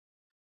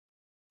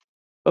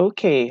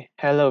Okay,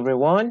 hello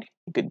everyone.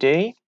 Good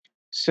day.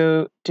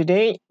 So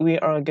today we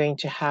are going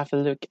to have a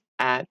look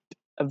at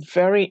a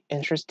very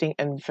interesting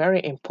and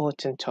very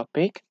important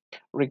topic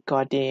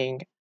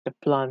regarding the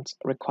plant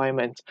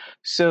requirement.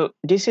 So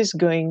this is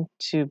going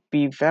to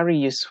be very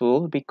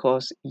useful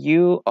because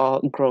you are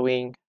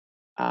growing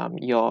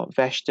your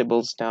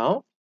vegetables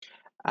now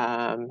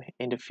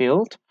in the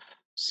field.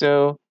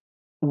 So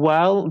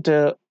while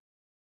the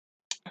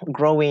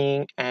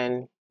growing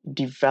and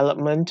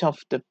development of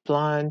the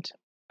plant,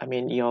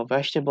 your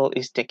vegetable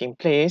is taking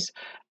place,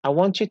 I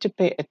want you to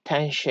pay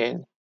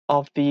attention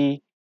of the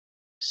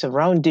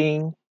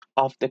surrounding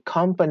of the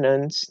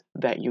components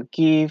that you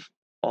give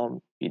or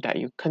that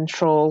you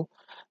control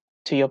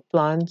to your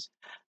plants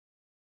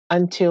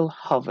until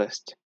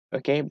harvest.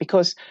 Okay,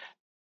 because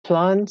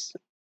plants,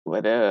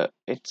 whether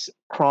it's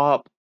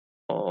crop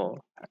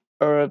or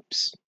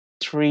herbs,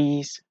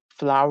 trees,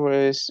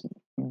 flowers,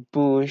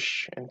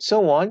 bush, and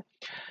so on,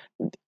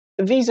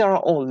 these are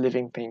all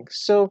living things.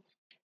 So,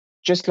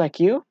 just like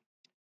you,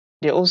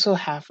 they also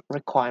have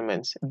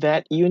requirements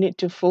that you need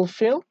to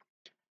fulfill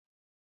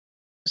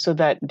so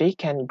that they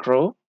can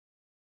grow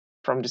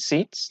from the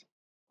seeds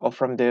or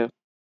from the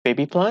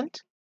baby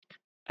plant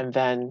and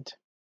then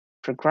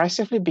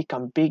progressively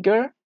become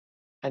bigger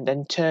and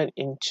then turn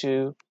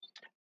into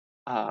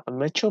a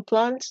mature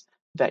plant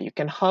that you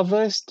can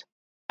harvest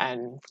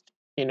and,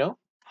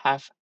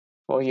 have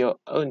for your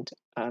own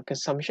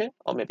consumption,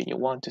 or maybe you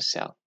want to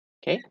sell.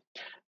 Okay,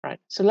 right.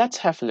 So let's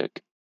have a look.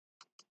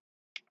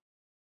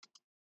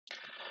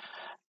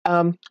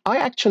 I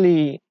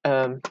actually,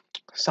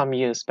 some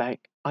years back,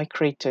 I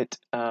created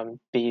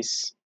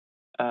this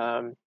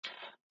um,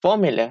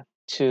 formula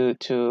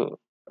to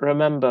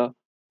remember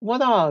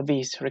what are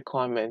these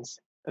requirements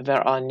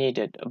that are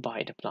needed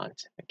by the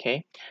plant.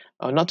 Okay,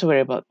 not to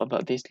worry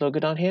about this logo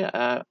down here,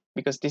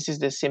 because this is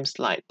the same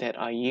slide that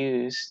I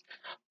use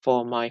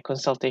for my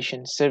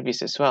consultation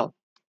service as well.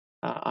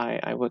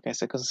 I work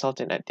as a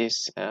consultant at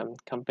this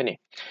company.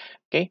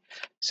 Okay,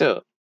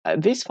 so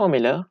this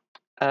formula,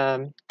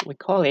 we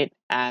call it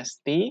as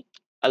the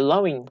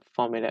allowing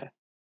formula.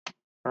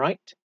 All right,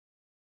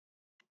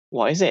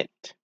 why is it?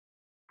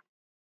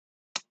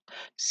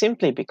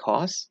 Simply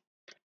because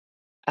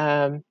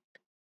um,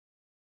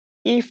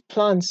 if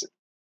plants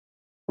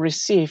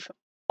receive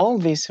all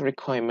these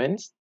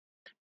requirements,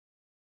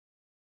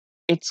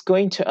 it's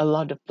going to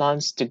allow the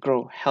plants to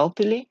grow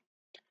healthily,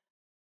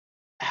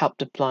 help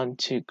the plant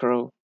to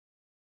grow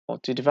or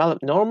to develop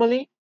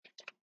normally,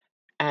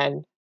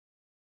 and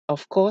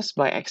of course,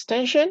 by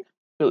extension,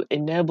 will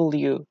enable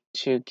you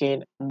to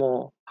gain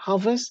more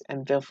harvest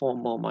and therefore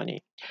more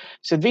money.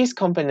 So these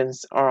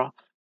components are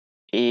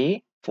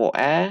A for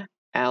air,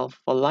 L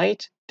for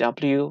light,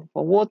 W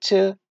for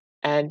water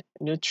and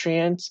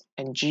nutrients,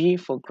 and G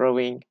for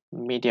growing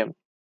medium.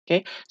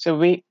 Okay, so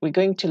we're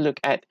going to look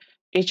at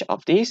each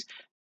of these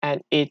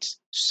and its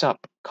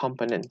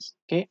sub-components.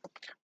 Okay,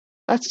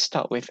 let's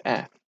start with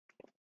air.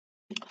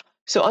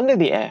 So under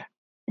the air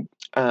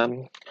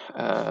um,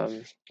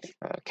 um,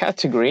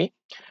 category,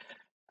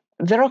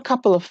 there are a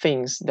couple of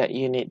things that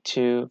you need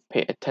to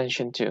pay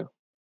attention to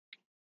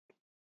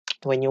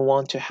when you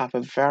want to have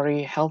a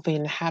very healthy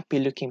and happy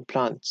looking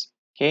plants.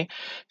 Okay,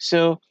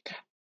 so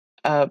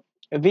uh,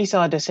 these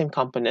are the same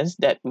components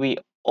that we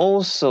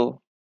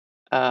also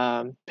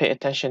pay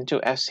attention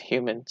to as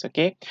humans.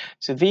 Okay,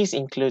 so these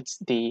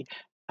includes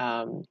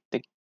um,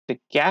 the the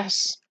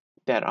gas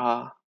that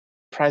are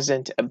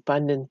present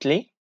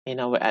abundantly in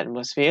our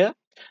atmosphere,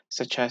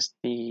 such as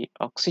the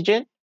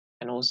oxygen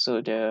and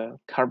also the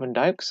carbon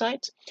dioxide,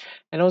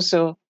 and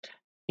also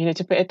you need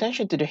to pay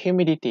attention to the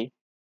humidity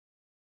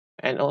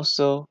and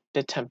also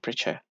the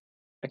temperature.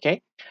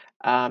 Okay,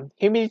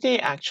 humidity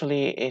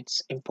actually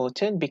it's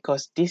important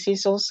because this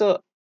is also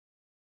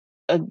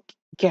a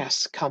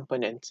gas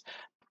component.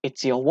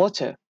 It's your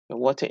water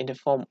in the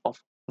form of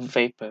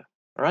vapor,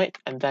 right?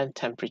 And then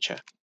temperature,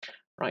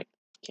 right?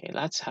 Okay,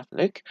 let's have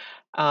a look.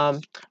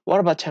 What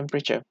about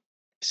temperature?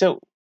 So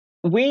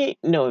we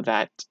know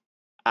that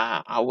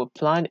our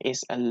plant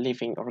is a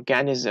living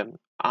organism.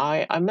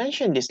 I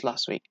mentioned this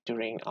last week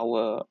during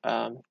our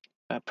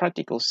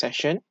practical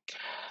session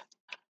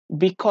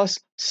because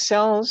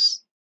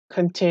cells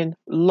contain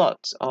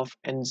lots of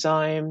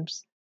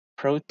enzymes,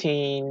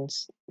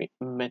 proteins,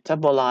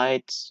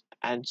 metabolites,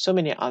 and so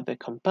many other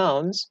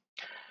compounds.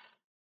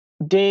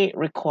 They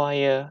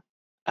require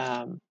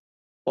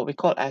what we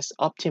call as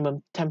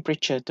optimum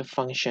temperature to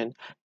function.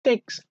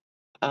 Take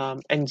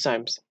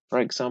enzymes, for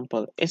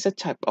example, is a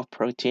type of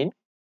protein.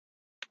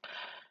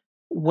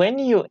 When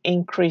you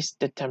increase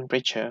the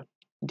temperature,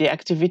 the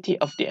activity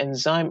of the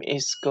enzyme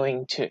is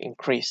going to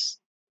increase,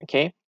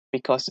 okay?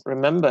 Because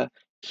remember,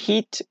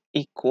 heat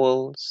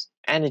equals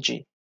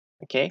energy,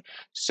 okay?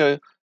 So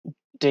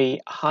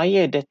the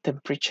higher the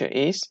temperature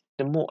is,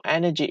 the more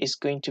energy is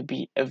going to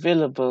be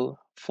available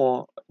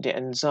for the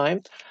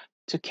enzyme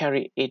to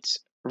carry its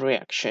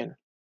reaction,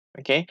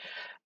 okay?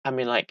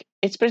 Like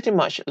it's pretty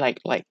much like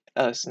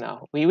us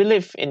now. We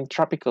live in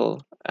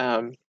tropical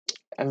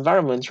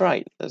environments,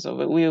 right?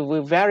 So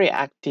we're very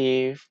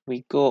active.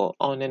 We go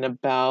on and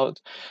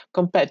about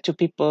compared to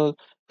people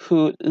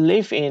who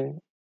live in,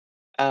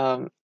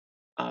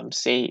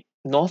 say,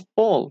 North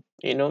Pole.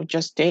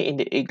 Just stay in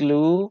the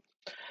igloo,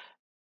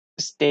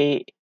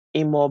 stay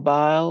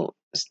immobile,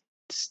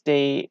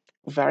 stay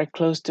very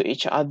close to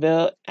each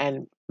other,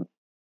 and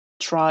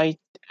try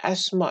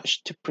as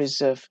much to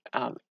preserve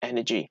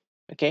energy.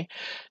 Okay,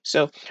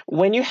 so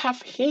when you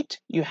have heat,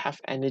 you have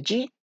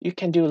energy, you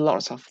can do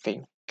lots of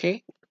things.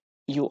 Okay,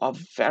 you are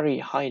very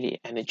highly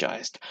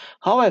energized.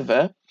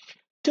 However,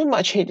 too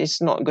much heat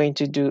is not going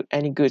to do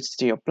any good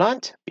to your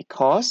plant,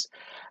 because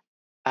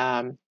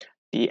um,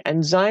 the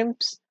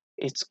enzymes,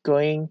 it's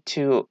going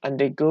to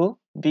undergo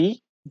the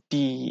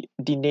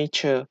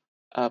denature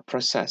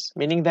process,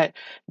 meaning that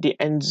the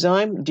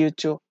enzyme, due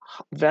to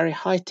very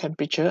high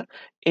temperature,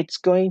 it's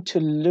going to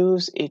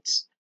lose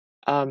its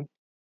um,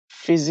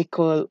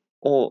 physical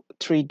or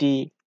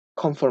 3D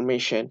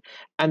conformation.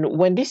 And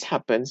when this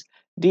happens,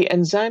 the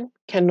enzyme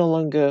can no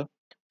longer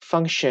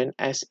function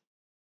as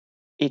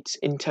it's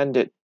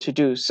intended to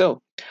do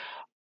so.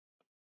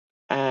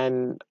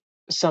 And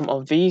some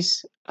of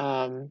these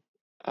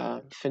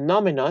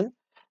phenomenon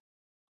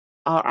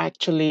are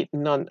actually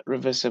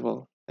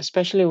non-reversible,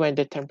 especially when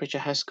the temperature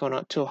has gone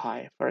up too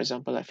high, for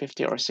example, like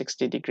 50 or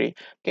 60 degree.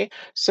 Okay,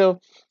 so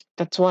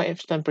that's why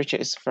if temperature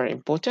is very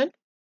important.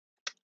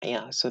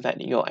 Yeah, so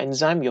that your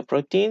enzyme, your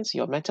proteins,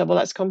 your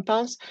metabolites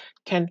compounds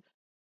can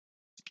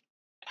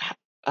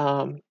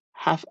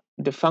have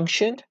the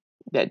function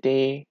that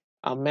they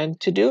are meant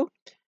to do,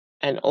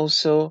 and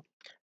also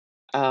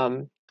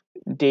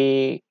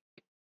they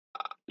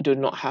do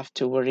not have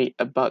to worry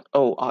about,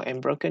 oh, I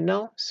am broken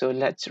now, so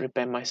let's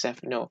repair myself.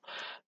 No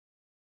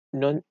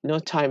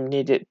time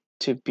needed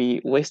to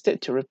be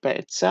wasted to repair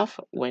itself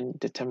when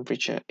the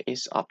temperature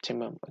is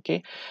optimum.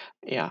 Okay,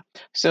 yeah.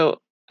 So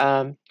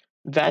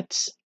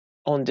that's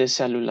on the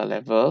cellular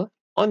level.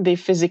 On the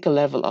physical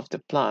level of the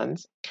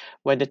plants,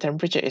 when the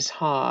temperature is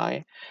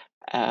high,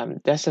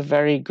 there's a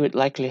very good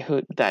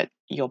likelihood that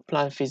your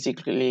plant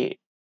physically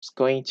is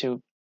going to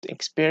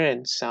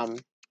experience some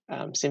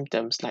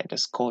symptoms like the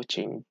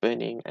scorching,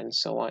 burning, and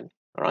so on.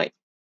 All right.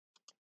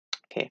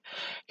 Okay.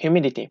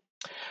 Humidity.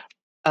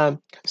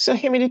 So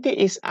humidity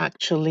is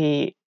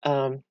actually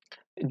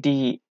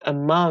the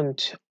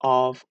amount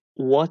of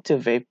water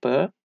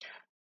vapor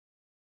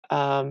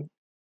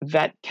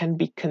that can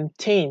be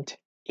contained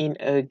in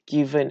a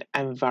given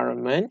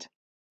environment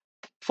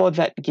for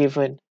that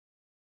given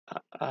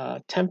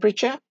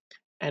temperature,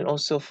 and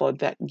also for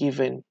that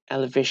given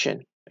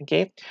elevation.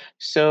 Okay,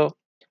 so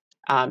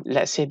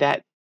let's say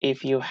that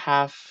if you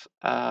have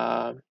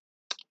a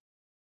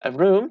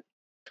room,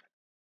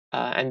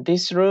 and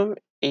this room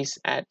is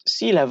at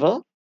sea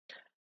level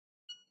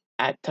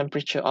at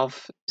temperature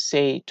of,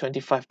 say,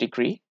 25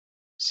 degree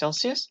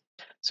Celsius.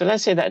 So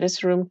let's say that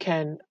this room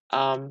can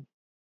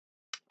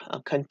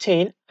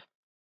contain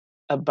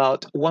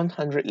about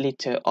 100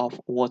 liter of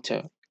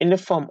water in the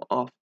form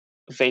of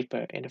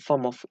vapor, in the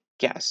form of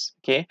gas.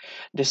 Okay,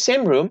 the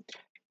same room,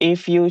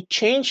 if you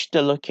change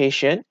the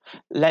location,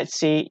 let's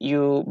say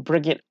you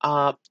bring it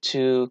up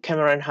to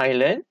Cameron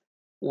Highland,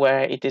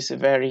 where it is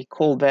very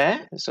cold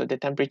there, so the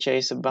temperature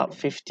is about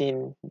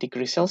 15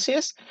 degrees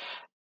Celsius,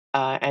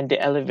 and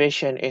the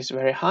elevation is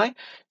very high.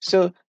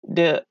 So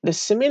the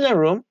similar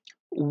room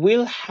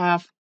will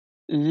have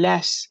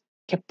less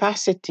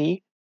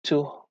capacity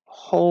to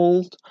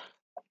hold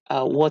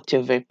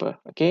water vapor.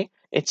 Okay,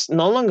 it's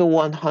no longer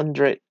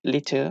 100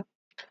 liter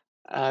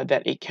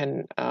that it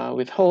can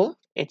withhold.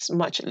 It's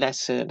much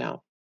lesser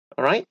now.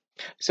 All right,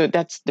 so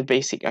that's the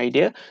basic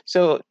idea.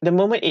 So the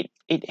moment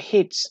it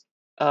hits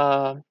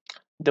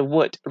the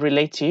word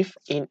relative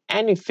in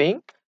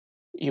anything,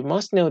 you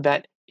must know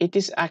that it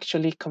is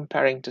actually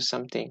comparing to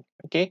something.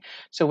 Okay,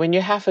 so when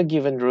you have a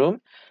given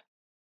room,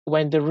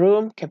 when the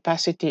room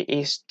capacity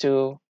is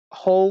to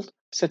hold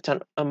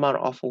certain amount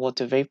of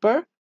water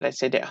vapor, let's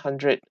say that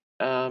 100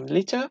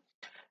 liter,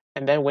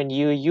 and then when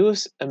you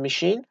use a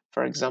machine,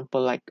 for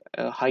example, like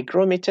a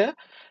hygrometer,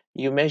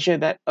 you measure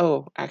that,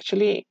 oh,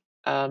 actually,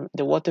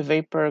 the water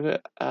vapor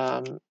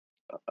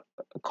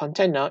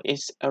content now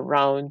is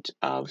around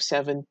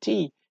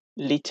 70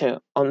 liter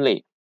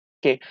only.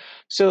 Okay,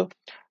 so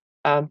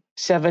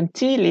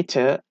 70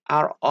 liter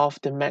out of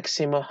the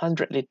maximum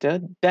 100 liter,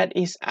 that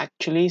is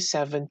actually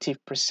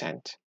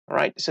 70%,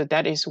 right? So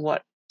that is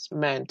what's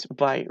meant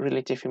by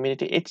relative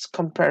humidity. It's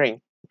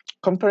comparing.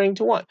 Comparing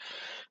to what?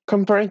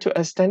 Comparing to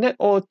a standard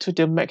or to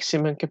the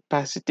maximum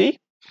capacity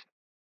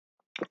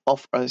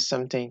of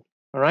something,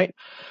 all right?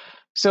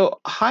 So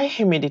high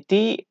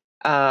humidity,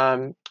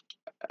 the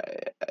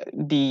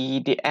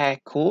air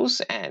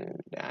cools,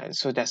 and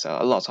so there's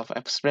a lot of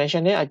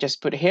explanation here. I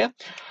just put here.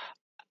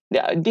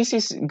 This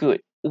is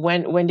good.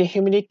 When the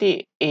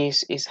humidity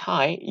is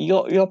high,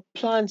 your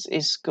plants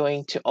is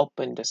going to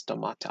open the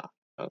stomata.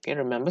 Okay,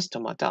 remember,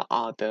 stomata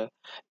are the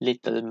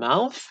little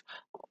mouth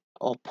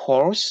or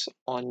pores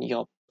on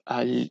your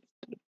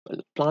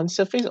plant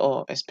surface,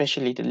 or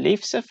especially the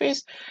leaf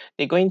surface.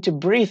 They're going to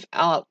breathe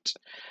out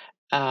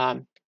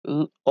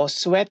or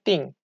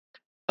sweating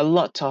a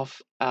lot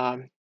of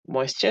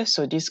moisture,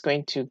 so this is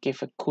going to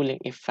give a cooling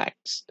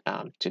effect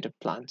to the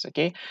plants.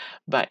 Okay,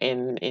 but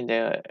in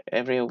the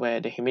area where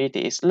the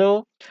humidity is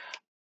low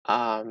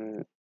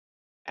and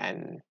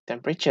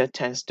temperature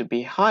tends to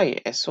be high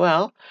as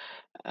well,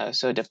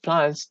 so the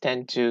plants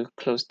tend to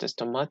close the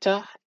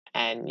stomata,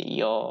 and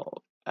your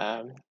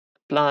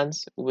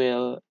plants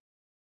will,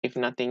 if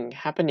nothing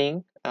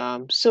happening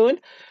soon,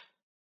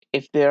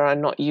 if they are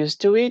not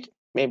used to it,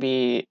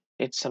 maybe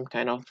it's some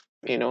kind of,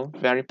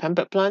 very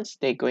pampered plants,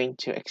 they're going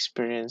to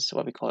experience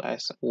what we call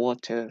as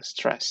water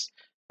stress,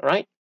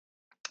 right?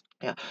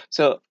 Yeah.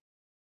 So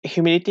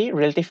humidity,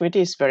 relative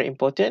humidity is very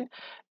important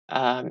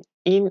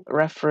in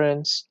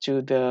reference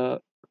to the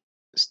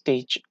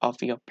stage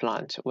of your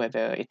plant,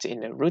 whether it's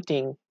in a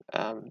rooting,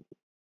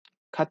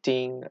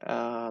 cutting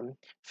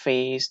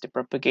phase, the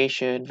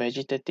propagation,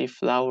 vegetative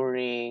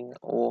flowering,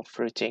 or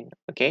fruiting.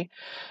 Okay,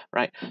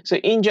 right? So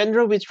in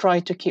general, we try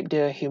to keep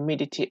the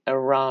humidity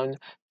around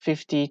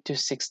 50 to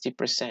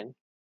 60%.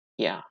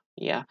 Yeah,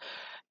 yeah,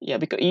 yeah,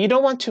 because you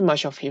don't want too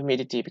much of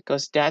humidity,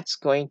 because that's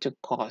going to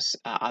cause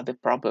other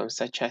problems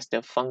such as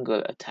the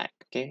fungal attack.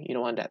 Okay, you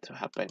don't want that to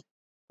happen,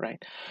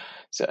 right?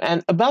 So,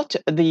 and about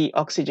the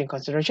oxygen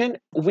concentration,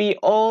 we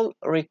all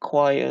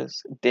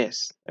requires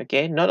this.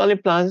 Okay, not only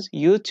plants,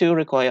 you too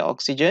require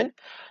oxygen.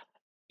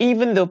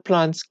 Even though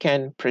plants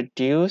can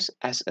produce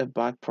as a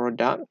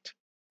byproduct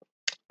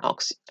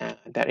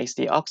that is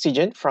the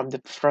oxygen from the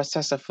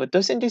process of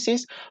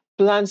photosynthesis,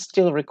 plants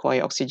still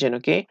require oxygen.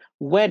 Okay,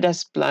 where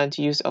does plant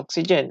use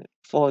oxygen?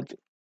 For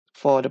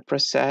the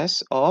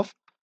process of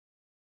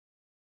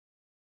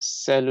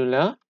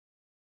cellular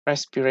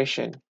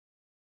respiration,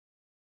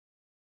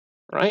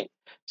 right?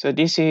 So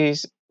this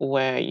is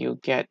where you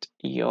get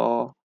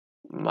your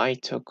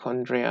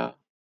mitochondria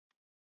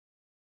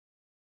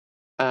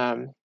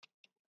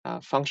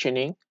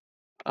functioning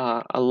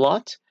a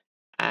lot,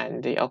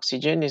 and the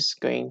oxygen is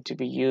going to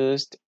be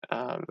used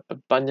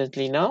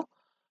abundantly now.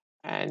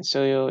 And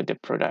so the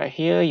product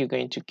here, you're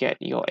going to get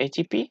your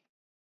ATP,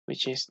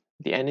 which is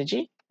the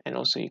energy, and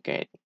also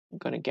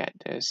gonna get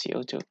the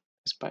CO2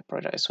 as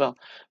byproduct as well.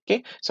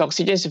 Okay, so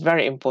oxygen is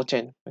very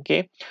important.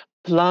 Okay,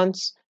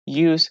 plants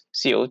use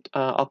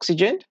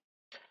oxygen.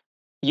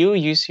 You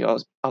use your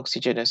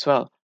oxygen as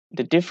well.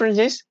 The difference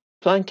is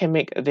plant can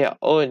make their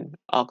own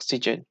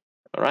oxygen.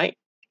 All right,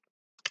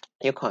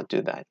 you can't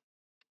do that.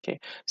 Okay,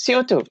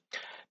 CO2.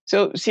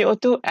 So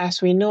CO2,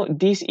 as we know,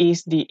 this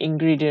is the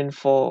ingredient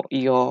for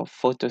your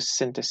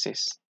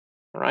photosynthesis,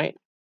 right?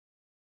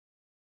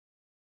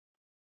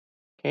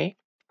 Okay,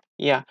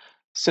 yeah.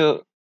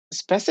 So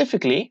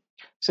specifically,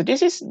 so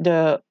this is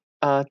the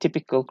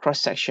typical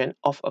cross-section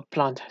of a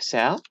plant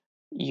cell.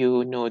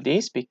 You know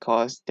this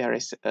because there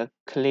is a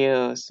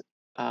clear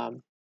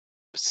um,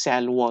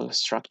 cell wall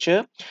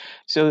structure.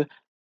 So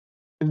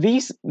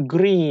these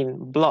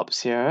green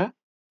blobs here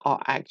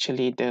are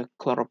actually the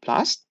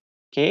chloroplast.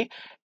 Okay,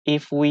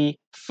 if we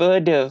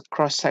further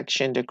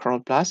cross-section the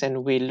chloroplast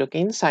and we look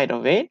inside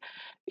of it,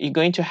 you're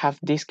going to have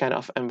this kind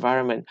of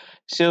environment.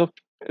 So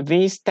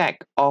this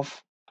stack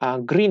of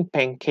green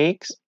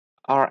pancakes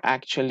are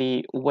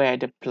actually where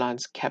the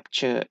plants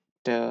capture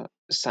the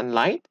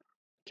sunlight.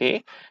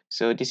 Okay,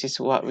 so this is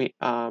what we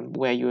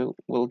where you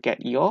will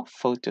get your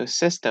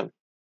photosystem.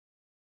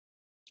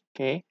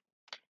 Okay,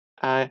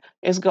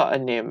 it's got a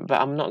name,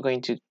 but I'm not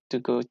going to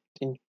go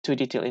into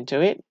detail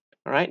into it.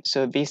 All right,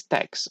 so these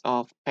stacks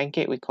of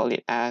pancake, we call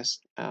it as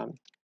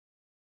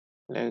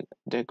the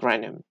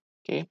granum.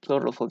 Okay,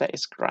 plural for that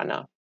is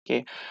grana.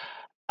 Okay,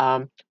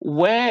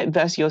 where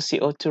does your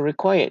CO2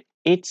 require?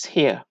 It's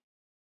here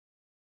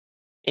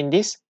in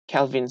this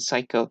Kelvin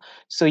cycle.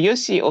 So your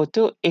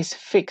CO2 is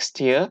fixed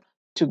here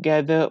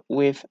together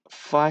with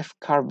 5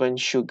 carbon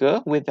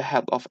sugar with the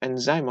help of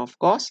enzyme, of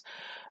course,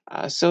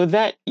 so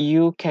that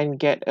you can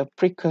get a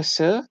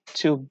precursor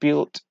to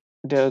build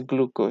the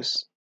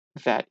glucose.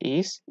 That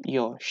is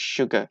your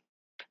sugar,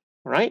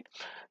 right?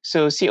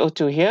 So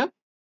CO2 here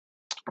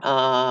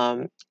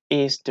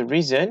is the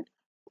reason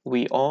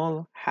we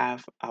all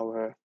have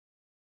our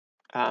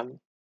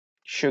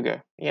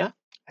sugar. Yeah,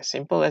 as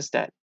simple as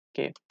that.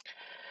 Okay,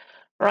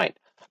 right.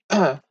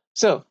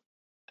 So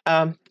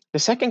the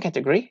second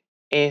category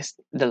is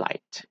the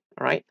light.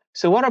 All right.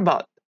 So what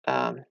about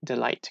the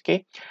light?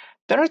 Okay,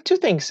 there are two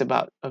things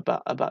about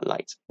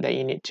lights that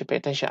you need to pay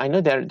attention. I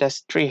know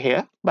there's three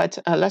here, but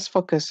let's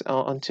focus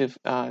on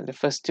the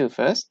first two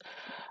first.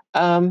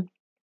 One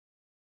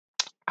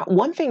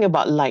thing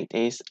about light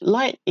is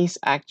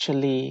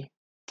actually,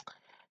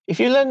 if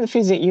you learn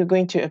physics, you're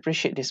going to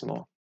appreciate this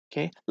more.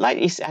 Okay, light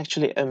is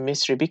actually a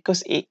mystery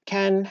because it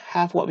can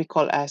have what we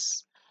call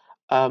as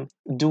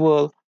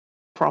dual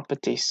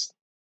properties,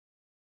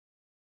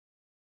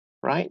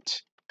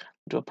 right?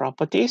 Dual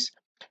properties.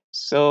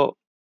 So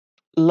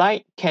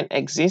light can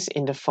exist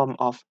in the form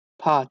of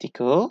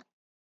particle,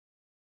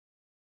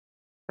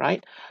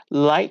 right?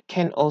 Light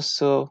can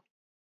also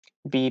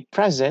be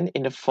present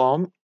in the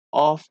form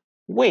of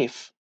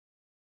wave.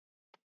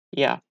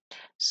 Yeah.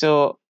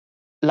 So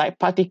light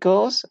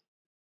particles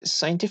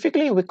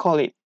scientifically we call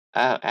it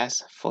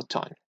as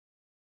photon,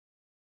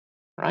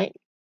 right?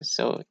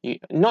 So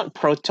not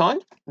proton,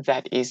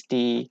 that is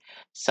the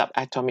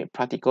subatomic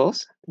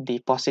particles, the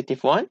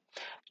positive one.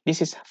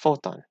 This is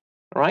photon,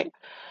 right?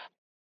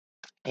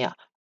 Yeah.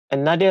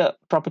 Another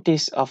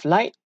properties of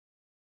light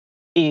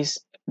is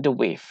the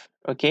wave.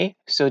 Okay,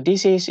 so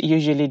this is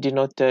usually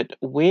denoted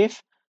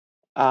with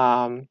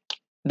the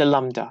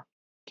lambda.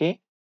 Okay,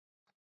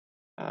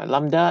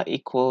 lambda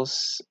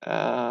equals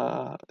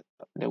the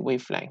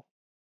wavelength.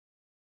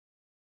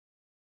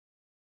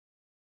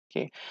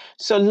 Okay,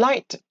 so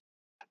light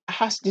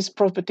has these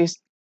properties,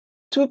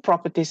 two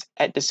properties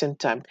at the same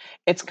time.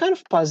 It's kind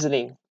of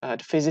puzzling,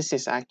 the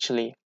physicists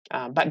actually,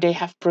 but they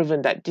have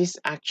proven that this is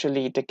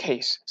actually the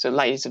case. So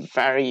light is a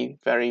very,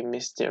 very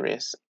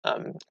mysterious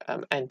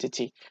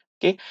entity.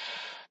 Okay,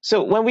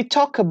 so when we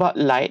talk about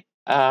light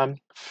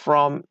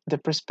from the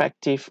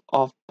perspective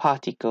of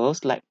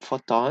particles like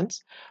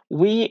photons,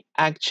 we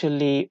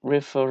actually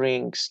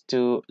referring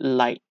to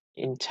light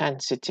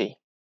intensity.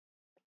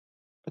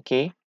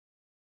 Okay,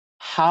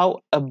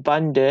 how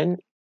abundant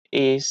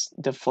is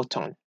the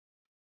photon?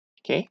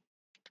 Okay,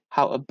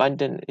 how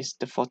abundant is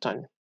the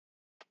photon?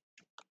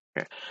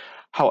 Okay.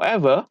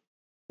 However,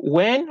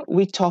 when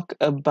we talk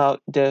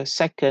about the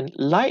second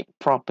light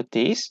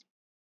properties,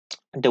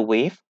 the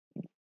wave,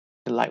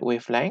 the light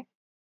wavelength,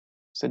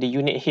 so the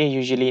unit here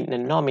usually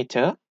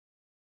nanometer,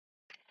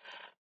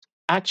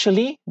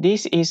 actually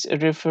this is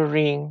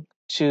referring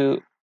to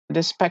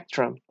the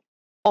spectrum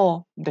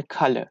or the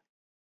color.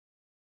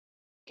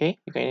 Okay,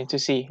 you're going to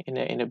see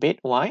in a bit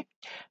why.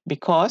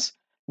 Because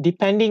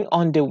depending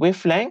on the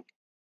wavelength,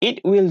 it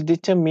will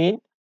determine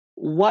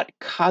what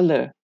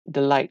color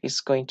the light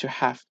is going to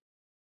have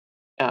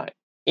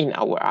in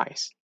our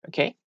eyes.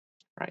 Okay,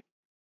 right.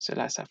 So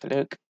let's have a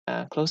look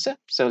closer.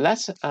 So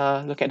let's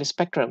look at the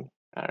spectrum.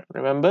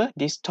 Remember,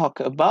 this talk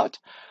about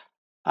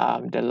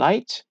the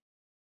light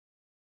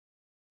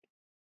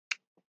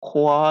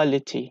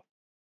quality.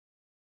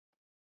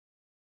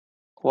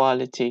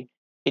 Quality.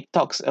 It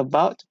talks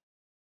about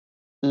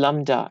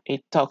lambda.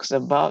 It talks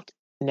about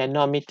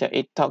nanometer.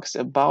 It talks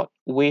about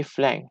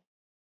wavelength.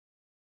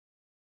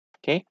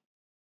 Okay.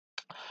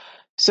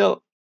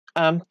 So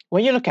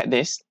when you look at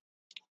this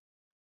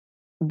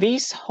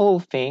whole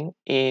thing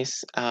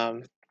is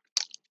the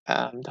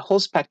whole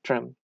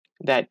spectrum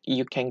that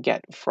you can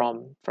get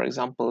from, for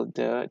example,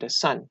 the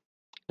sun,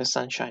 the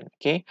sunshine.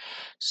 Okay,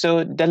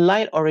 so the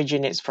light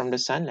originates from the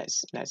sun.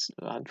 Let's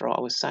draw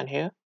our sun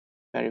here,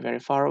 very, very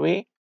far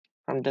away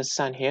from the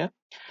sun here.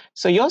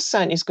 So your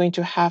sun is going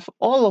to have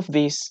all of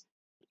these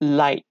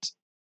light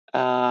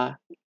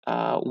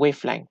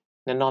wavelength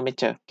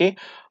nanometer. Okay,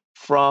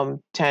 from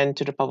 10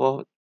 to the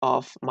power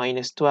of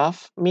minus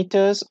 12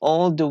 meters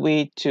all the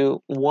way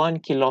to 1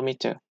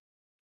 kilometer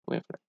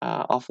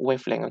of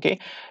wavelength.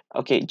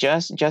 Okay,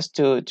 just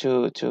to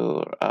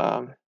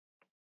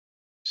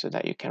so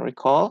that you can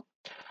recall,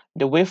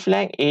 the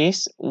wavelength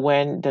is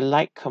when the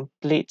light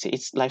completes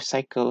its life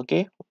cycle.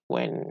 Okay,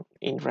 when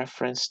in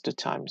reference to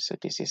time. So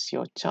this is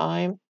your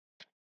time.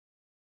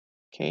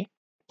 Okay,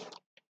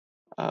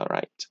 all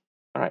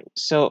right.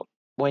 So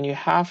when you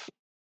have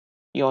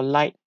your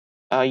light,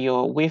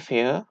 your wave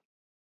here,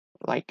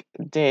 like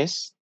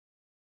this.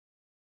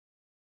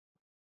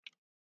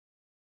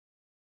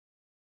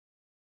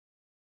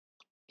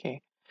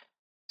 Okay,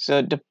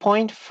 so the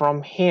point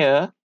from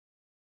here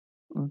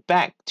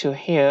back to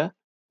here,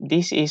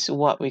 this is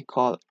what we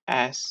call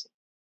as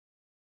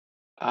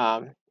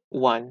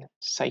one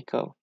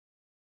cycle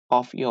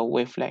of your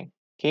wavelength.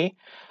 Okay,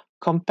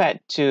 compared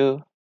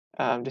to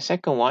the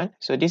second one.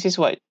 So this is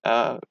what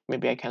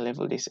maybe I can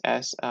label this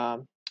as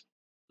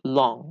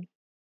long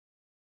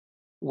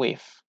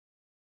wave.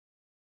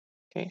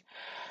 Okay,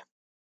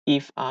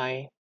 if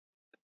I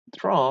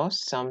draw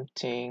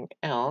something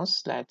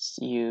else, let's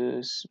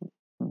use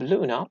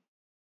blue now.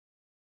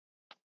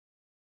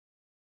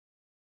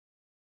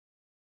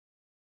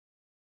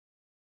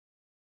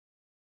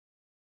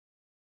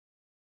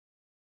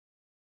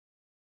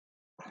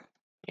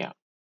 Yeah.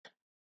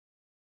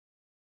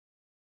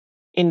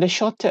 In the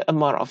shorter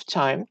amount of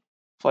time,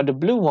 for the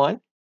blue one,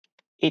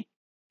 it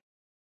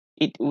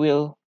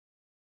will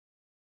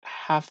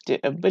have the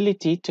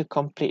ability to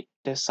complete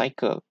the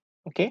cycle.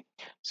 Okay,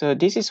 so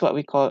this is what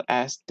we call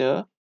as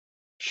the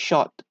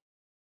short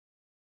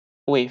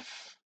wave.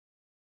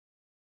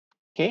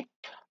 Okay,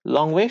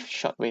 long wave,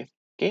 short wave.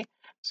 Okay,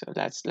 so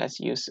let's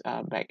use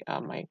back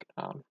my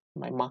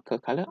marker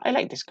color. I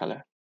like this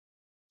color,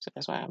 so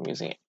that's why I'm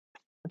using it.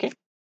 Okay,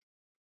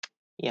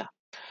 yeah.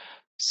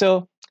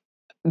 So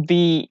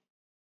the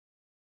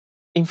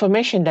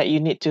information that you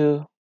need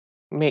to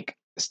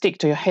stick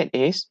to your head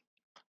is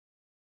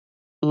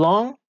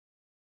long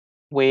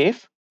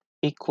wave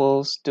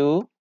equals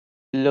to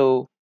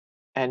low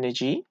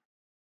energy.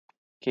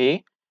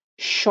 Okay,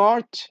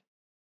 short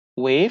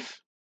wave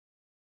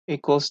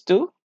equals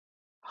to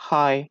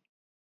high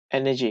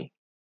energy.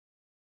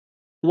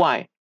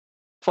 Why?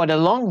 For the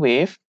long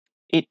wave,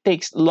 it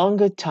takes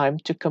longer time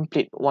to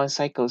complete one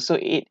cycle. So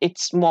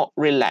it's more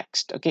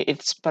relaxed, okay?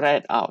 It's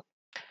spread out.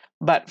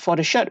 But for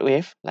the short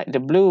wave, like the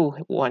blue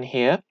one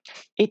here,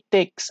 it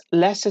takes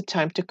lesser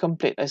time to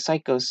complete a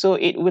cycle. So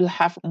it will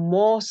have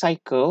more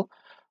cycle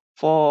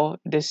for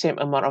the same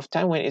amount of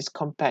time when it's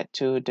compared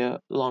to the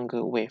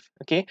longer wave,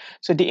 okay?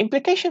 So the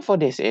implication for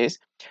this is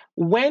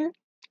when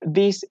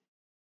this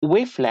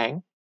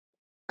wavelength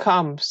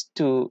comes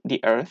to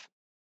the Earth,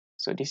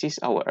 so this is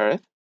our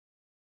Earth,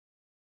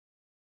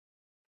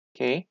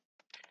 okay?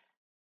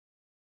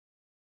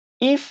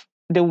 If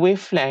the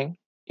wavelength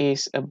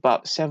is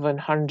about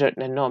 700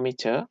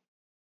 nanometer,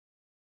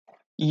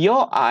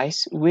 your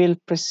eyes will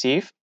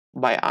perceive,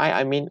 by eye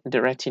I mean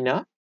the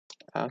retina,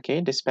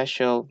 okay, the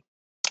special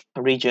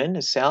region,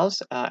 the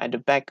cells at the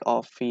back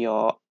of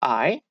your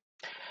eye,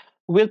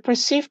 will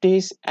perceive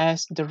this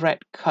as the red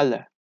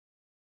color,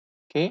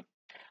 okay?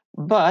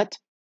 But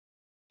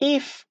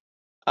if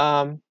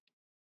the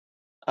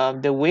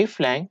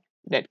wavelength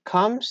that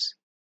comes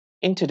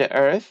into the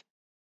Earth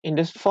in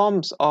the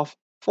forms of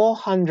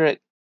 400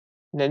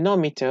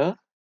 nanometer,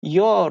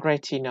 your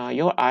retina,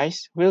 your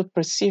eyes will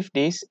perceive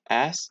this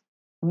as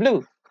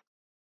blue.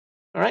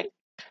 All right.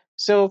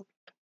 So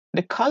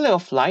the color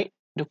of light,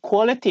 the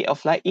quality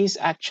of light is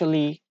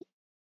actually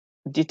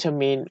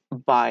determined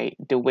by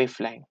the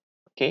wavelength.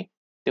 Okay,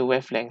 the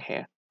wavelength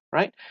here.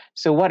 Right.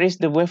 So what is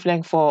the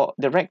wavelength for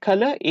the red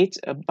color? It's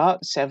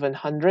about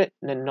 700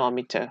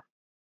 nanometer.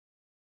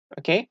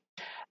 Okay.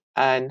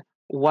 And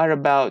what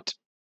about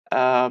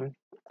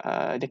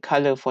the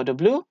color for the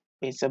blue?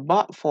 It's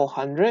about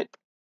 400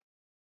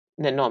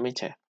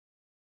 nanometer.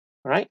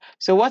 Right?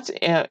 So what's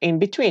in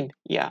between?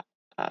 Yeah.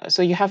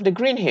 So you have the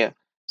green here.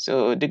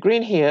 So the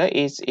green here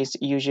is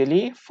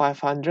usually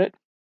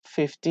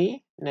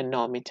 550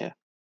 nanometer.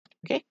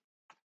 Okay.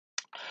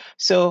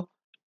 So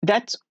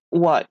that's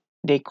what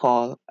they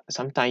call.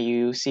 Sometimes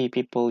you see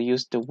people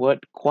use the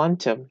word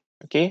quantum.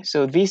 Okay.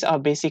 So these are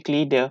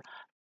basically the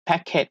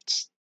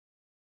packets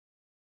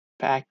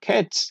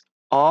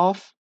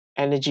of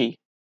energy.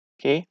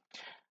 Okay.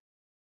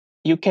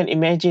 You can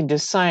imagine the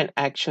sun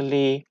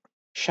actually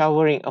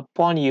showering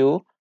upon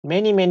you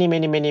many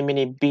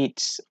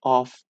bits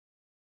of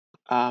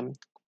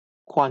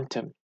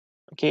quantum.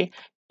 Okay,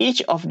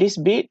 each of these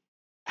bit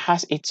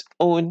has its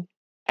own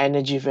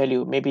energy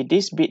value. Maybe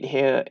this bit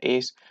here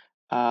is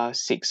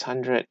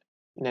 600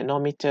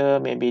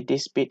 nanometer, maybe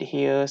this bit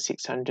here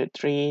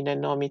 603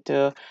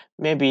 nanometer,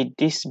 maybe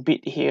this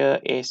bit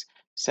here is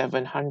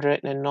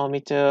 700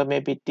 nanometer,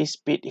 maybe this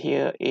bit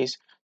here is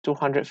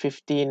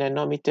 250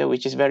 nanometer,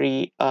 which is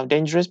very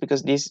dangerous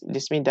because this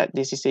means that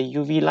this is a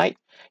UV light.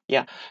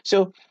 Yeah,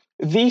 so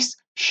this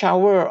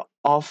shower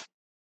of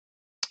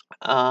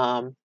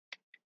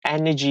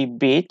energy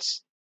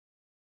bits,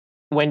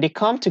 when they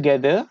come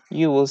together,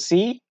 you will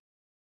see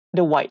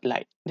the white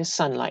light, the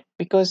sunlight,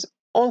 because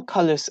all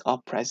colors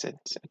are present,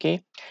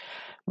 okay?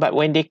 But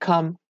when they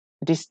come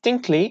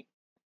distinctly,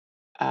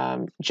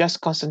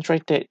 just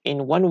concentrated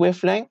in one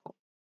wavelength,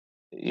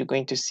 you're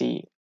going to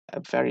see a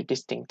very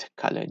distinct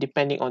color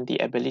depending on the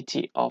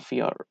ability of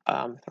your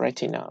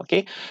retina,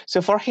 okay?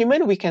 So for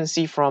human, we can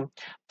see from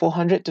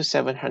 400 to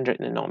 700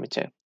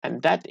 nanometer,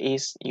 and that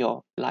is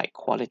your light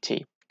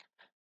quality,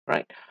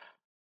 right?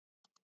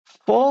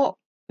 For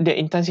the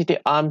intensity,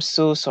 I'm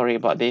so sorry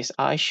about this.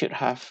 I should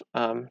have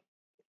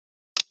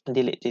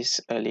delete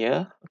this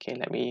earlier. Okay,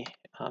 let me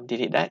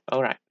delete that.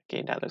 All right,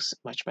 okay, that looks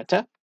much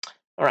better.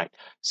 All right,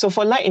 so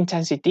for light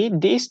intensity,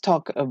 this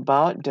talk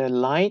about the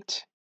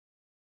light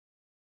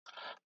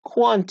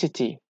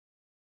quantity.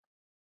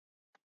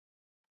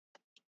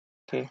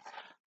 Okay,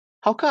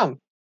 how come?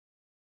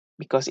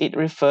 Because it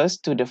refers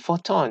to the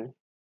photon,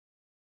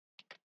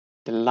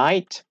 the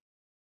light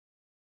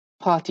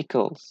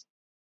particles.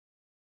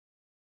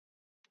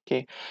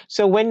 Okay,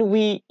 so when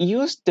we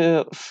use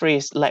the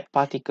phrase light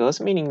particles,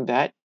 meaning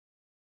that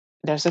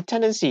there's a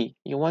tendency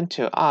you want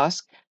to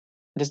ask,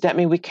 does that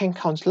mean we can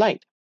count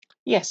light?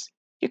 Yes,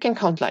 you can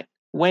count light.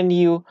 When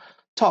you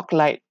talk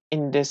light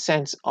in the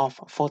sense of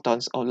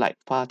photons or light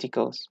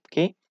particles,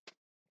 okay?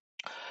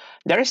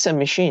 There is a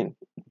machine.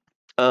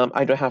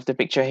 I don't have the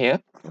picture here,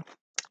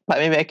 but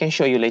maybe I can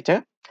show you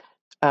later.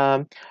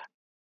 Um,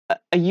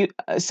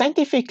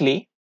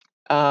 Scientifically,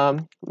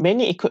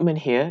 many equipment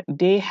here,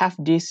 they have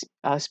this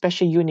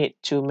special unit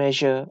to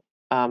measure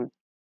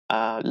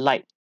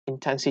light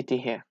intensity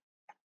here,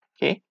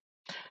 okay?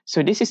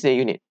 So this is the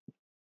unit.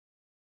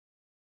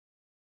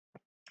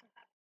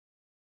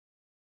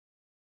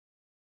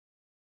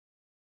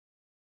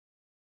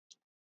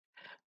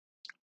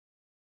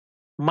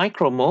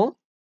 Micromole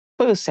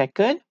per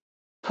second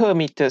per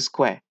meter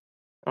square,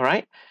 all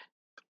right?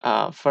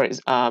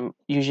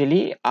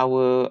 Usually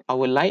our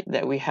light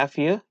that we have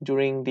here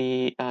during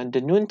the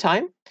noon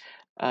time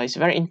is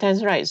very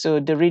intense, right? So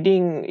the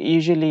reading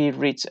usually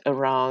reads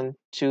around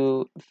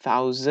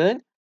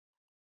 2000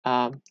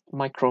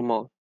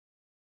 micromole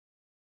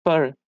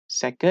per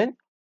second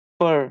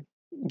per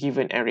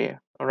given area.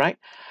 All right,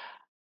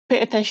 pay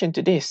attention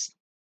to this.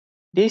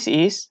 This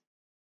is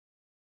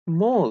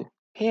mole.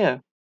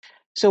 here.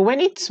 So when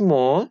it's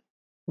small,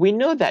 we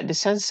know that the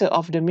sensor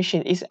of the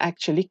machine is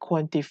actually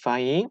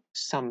quantifying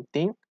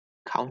something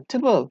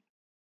countable,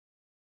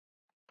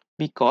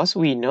 because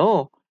we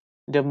know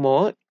the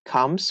mole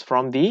comes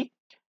from the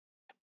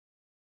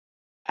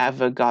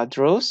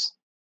Avogadro's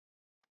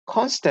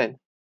constant.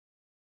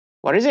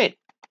 What is it?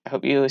 I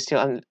hope you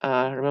still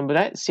remember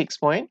that.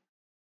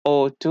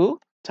 6.02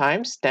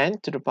 times 10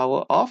 to the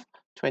power of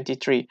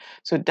 23.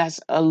 So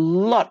that's a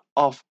lot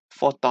of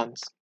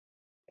photons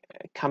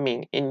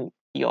coming in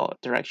your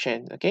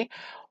direction. Okay,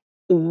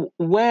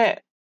 where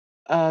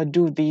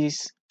do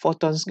these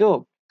photons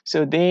go?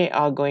 So they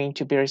are going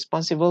to be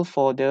responsible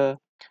for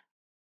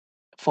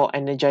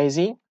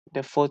energizing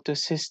the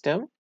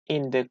photosystem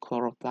in the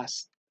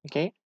chloroplast.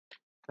 Okay,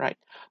 right.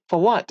 For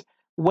what?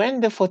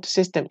 When the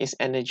photosystem is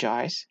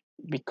energized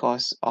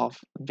because of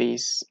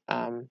this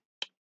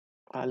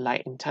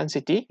light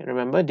intensity,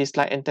 remember this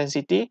light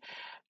intensity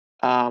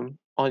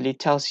only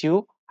tells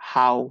you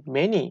how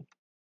many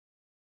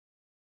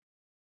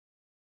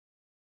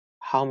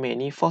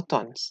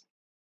photons.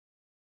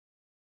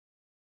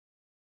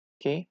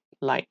 Okay,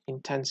 light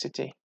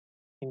intensity,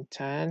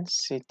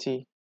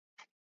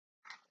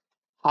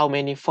 how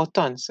many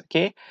photons.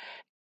 Okay,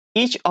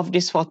 each of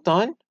these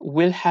photon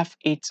will have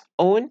its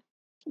own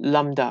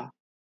lambda,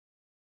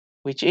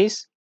 which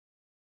is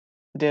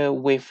the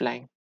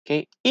wavelength.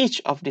 Okay,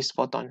 each of these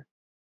photon.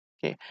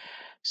 Okay,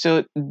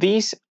 so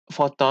these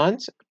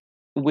photons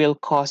will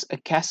cause a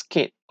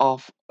cascade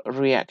of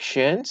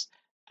reactions,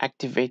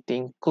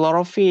 activating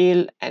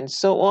chlorophyll and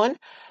so on,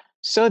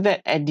 so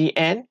that at the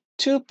end,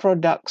 two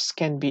products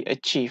can be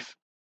achieved.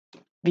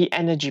 The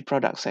energy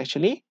products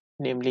actually,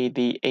 namely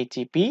the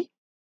ATP,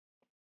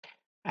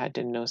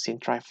 adenosine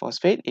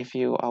triphosphate, if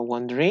you are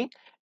wondering,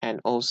 and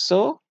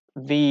also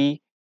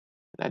the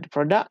another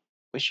product,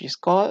 which is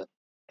called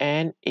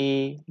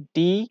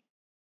NADPH,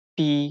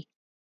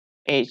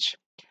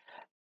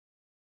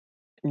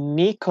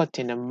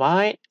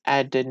 nicotinamide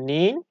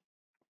adenine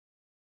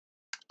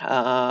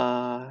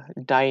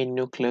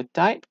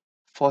dinucleotide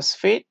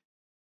phosphate.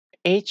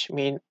 H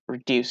mean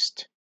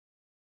reduced.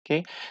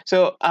 Okay,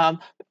 so I'm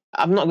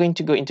not going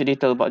to go into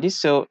detail about this.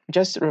 So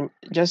just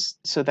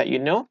so that you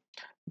know,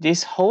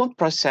 this whole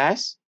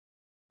process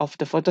of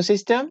the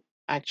photosystem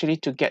actually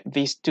to get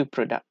these two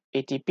products,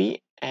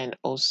 ATP and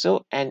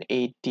also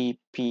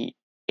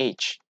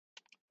NADPH.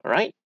 All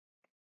right.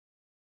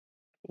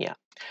 Yeah.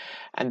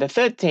 And the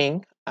third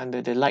thing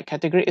under the light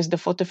category is the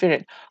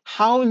photoperiod.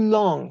 How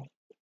long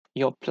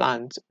your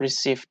plants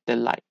receive the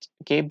light?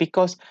 Okay,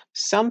 because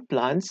some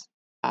plants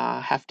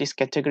have this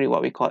category,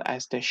 what we call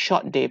as the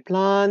short day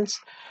plants,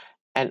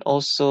 and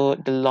also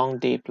the long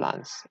day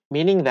plants,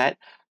 meaning that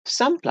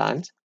some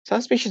plants,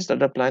 some species of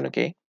the plant,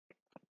 okay,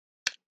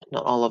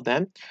 not all of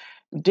them,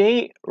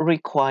 they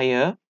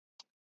require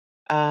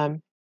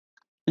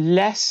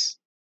less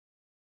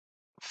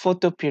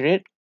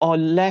photoperiod or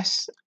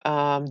less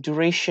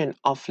duration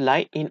of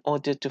light in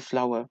order to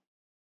flower.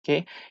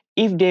 Okay,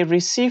 if they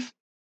receive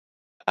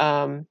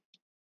uneven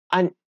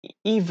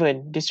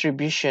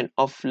distribution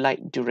of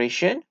light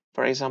duration,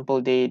 for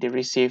example, they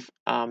receive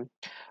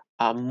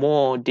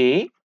more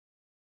day.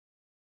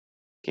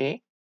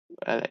 Okay,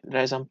 for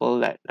example,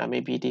 that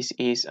maybe this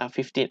is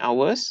 15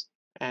 hours,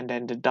 and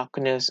then the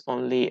darkness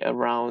only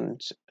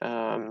around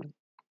 9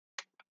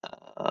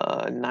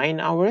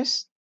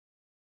 hours.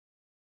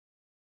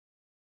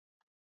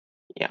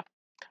 Yeah.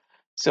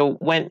 So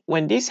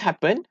when this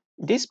happen,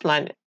 this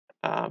plant,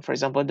 for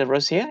example, the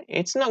rose here,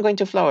 it's not going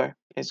to flower.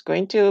 It's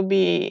going to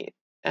be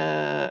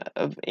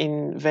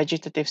in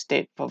vegetative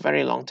state for a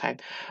very long time.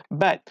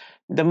 But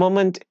the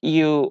moment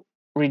you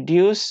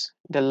reduce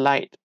the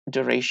light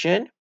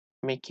duration,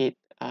 make it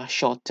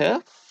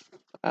shorter,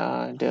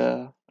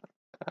 the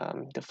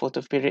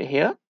photo period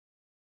here,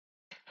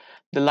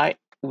 the light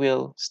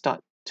will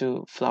start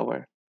to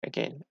flower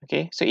again.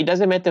 Okay, so it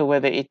doesn't matter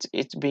whether it's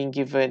being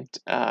given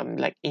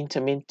like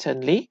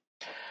intermittently.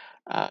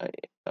 uh,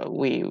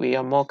 we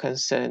are more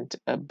concerned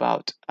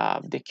about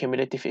the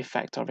cumulative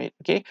effect of it.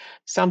 Okay,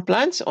 some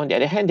plants, on the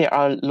other hand, they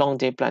are long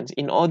day plants.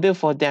 In order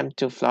for them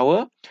to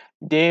flower,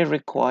 they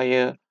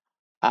require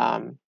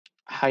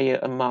higher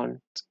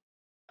amount,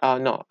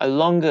 no, a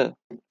longer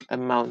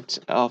amount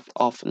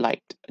of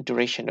light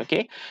duration.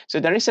 Okay, so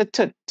there is a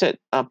third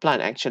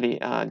plant actually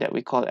that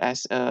we call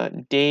as a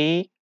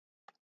day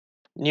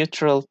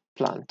neutral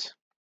plant.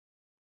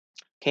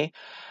 Okay,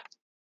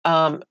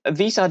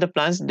 these are the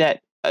plants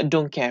that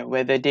don't care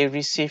whether they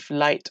receive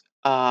light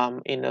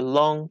in a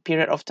long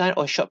period of time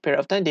or short period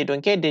of time. They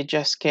don't care. They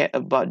just care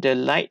about the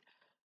light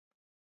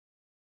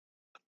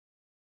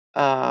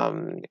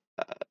um,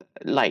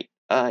 light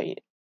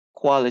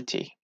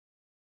quality.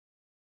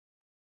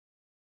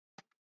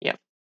 Yeah,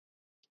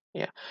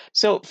 yeah.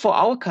 So for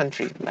our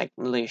country, like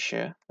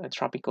Malaysia, a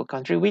tropical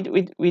country,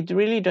 we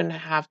really don't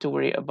have to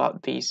worry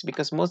about these,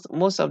 because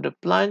most of the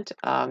plant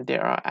they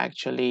are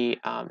actually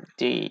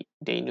day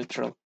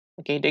neutral.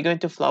 Okay, they're going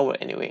to flower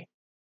anyway.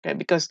 Okay,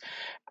 because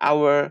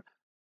our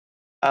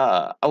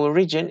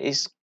region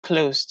is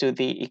close to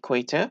the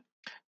equator.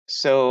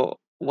 So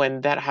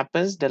when that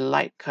happens, the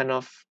light kind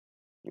of,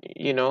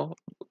 you know,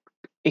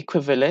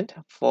 equivalent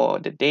for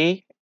the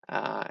day,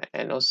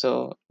 and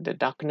also the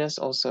darkness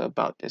also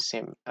about the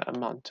same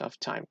amount of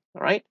time.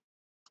 All right.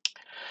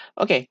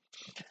 Okay.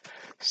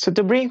 So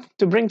to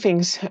bring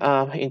things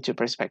into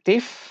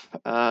perspective,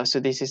 so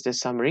this is the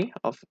summary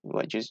of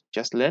what you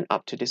just learned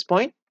up to this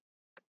point.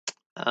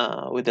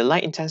 With the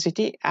light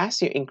intensity,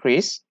 as you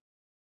increase,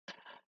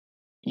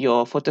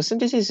 your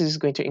photosynthesis is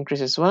going to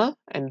increase as well,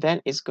 and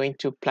then it's going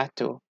to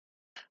plateau.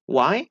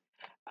 Why?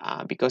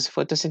 Because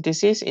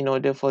photosynthesis, in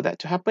order for that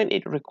to happen,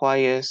 it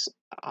requires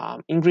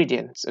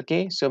ingredients.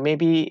 Okay, so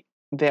maybe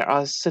there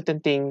are certain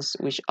things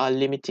which are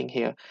limiting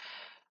here.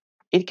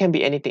 It can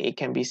be anything. It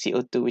can be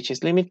CO2, which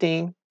is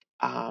limiting.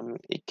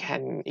 It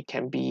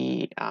can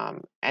be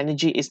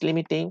energy is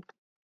limiting,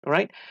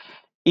 right?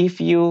 If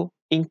you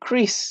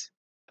increase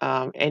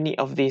any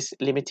of these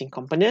limiting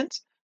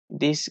components,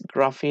 this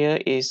graph here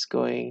is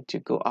going to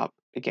go up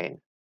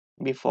again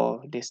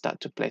before they start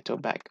to plateau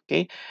back.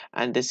 Okay,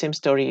 and the same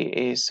story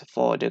is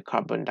for the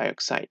carbon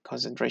dioxide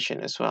concentration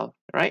as well,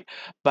 right?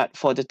 But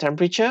for the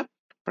temperature,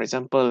 for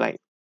example,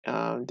 like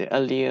the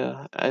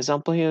earlier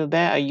example here,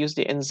 there I used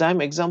the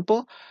enzyme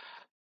example.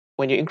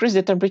 When you increase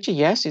the temperature,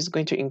 yes, it's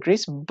going to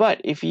increase,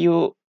 but if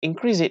you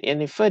increase it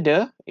any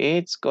further,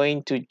 it's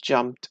going to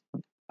jump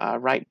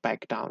right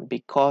back down,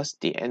 because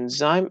the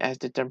enzyme, as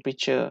the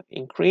temperature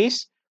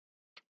increase,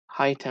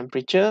 high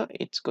temperature,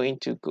 it's going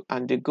to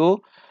undergo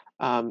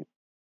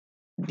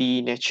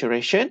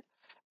denaturation,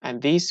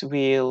 and this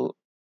will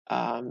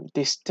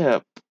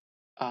disturb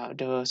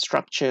the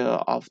structure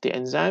of the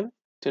enzyme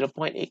to the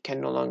point it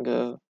can no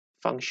longer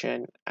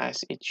function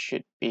as it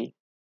should be.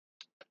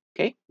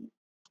 Okay.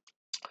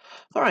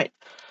 All right.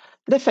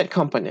 The third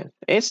component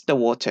is the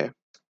water.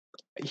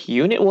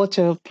 You need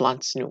water,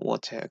 plants need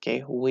water.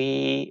 Okay.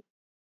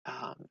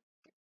 Um,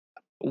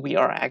 we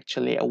are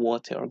actually a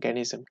water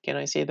organism. Can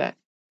I say that?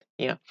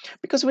 Yeah,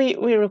 because we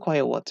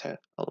require water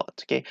a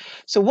lot. Okay,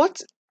 so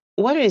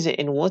what is it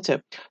in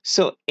water?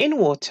 So in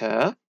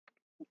water,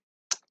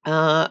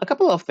 a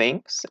couple of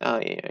things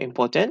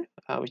important,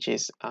 which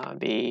is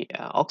the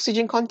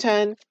oxygen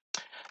content,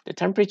 the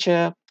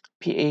temperature,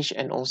 pH,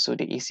 and also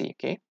the EC.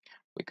 Okay,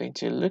 we're going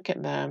to look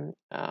at them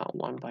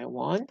one by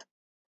one.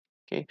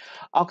 Okay,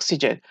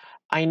 oxygen.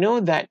 I know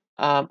that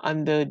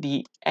under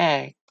the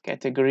air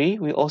category,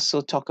 we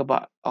also talk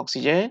about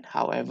oxygen.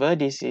 However,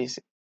 this is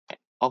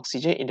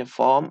oxygen in the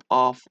form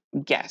of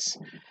gas.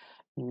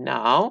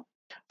 Now,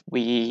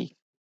 we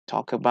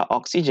talk about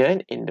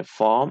oxygen in the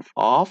form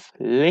of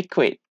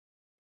liquid.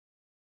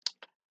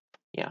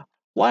 Yeah.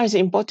 Why is it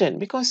important?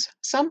 Because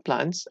some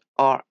plants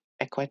are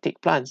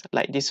aquatic plants,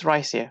 like this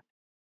rice here.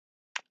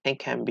 It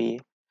can be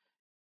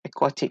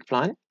aquatic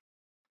plant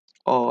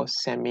or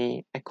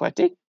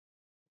semi-aquatic.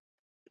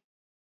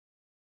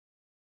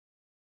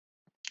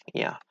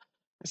 Yeah.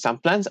 Some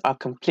plants are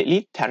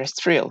completely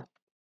terrestrial.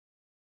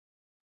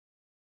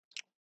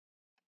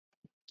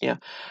 Yeah.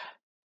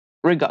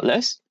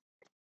 Regardless,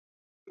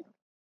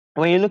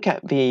 when you look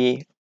at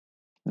the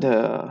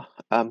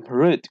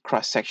root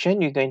cross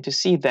section, you're going to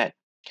see that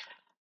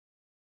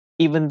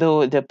even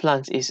though the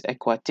plant is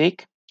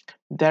aquatic,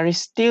 there is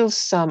still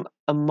some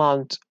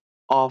amount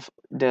of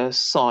the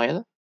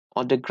soil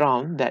or the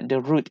ground that the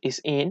root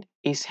is in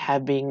is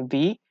having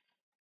the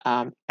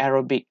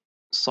aerobic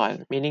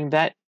soil, meaning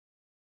that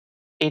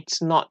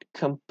it's not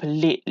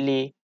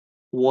completely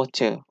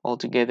water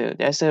altogether.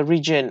 There's a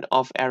region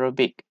of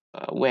aerobic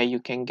where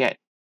you can get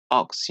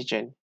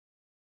oxygen.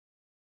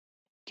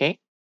 Okay,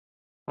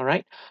 all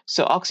right.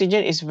 So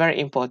oxygen is very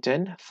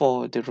important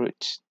for the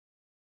roots,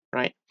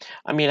 right?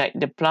 I mean, like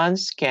the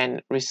plants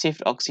can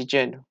receive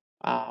oxygen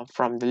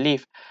from the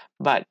leaf,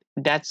 but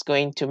that's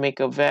going to make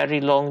a very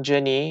long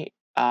journey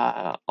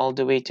all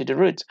the way to the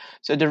roots.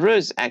 So the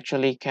roots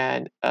actually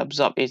can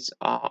absorb its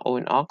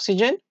own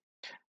oxygen,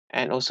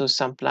 and also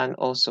some plants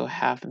also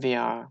have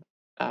their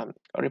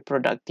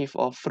reproductive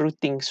or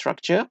fruiting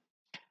structure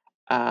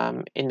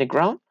in the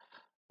ground,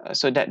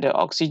 so that the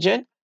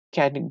oxygen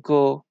can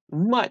go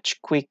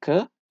much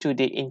quicker to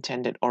the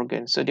intended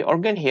organ. So the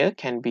organ here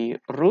can be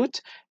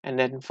root, and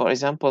then, for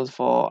example,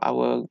 for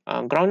our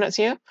groundnuts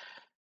here,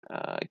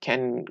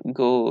 can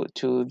go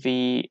to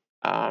the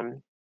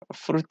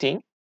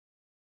fruiting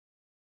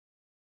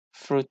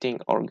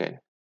organ.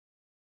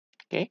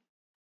 Okay,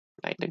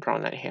 like the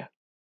groundnut here,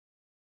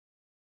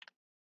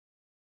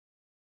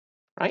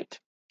 right?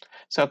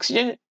 So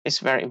oxygen is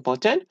very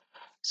important.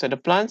 So the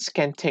plants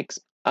can take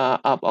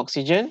up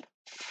oxygen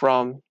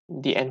from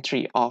the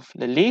entry of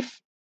the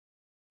leaf,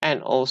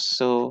 and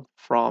also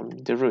from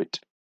the root,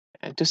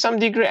 and to some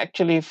degree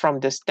actually from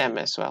the stem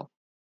as well.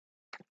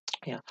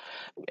 Yeah,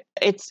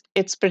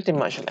 it's pretty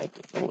much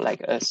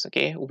like us.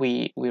 Okay,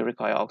 we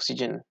require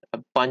oxygen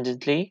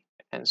abundantly,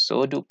 and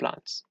so do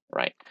plants,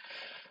 right?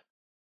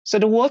 So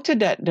the water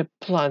that the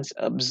plants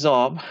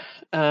absorb,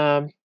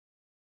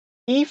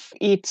 if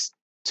it's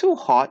too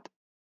hot,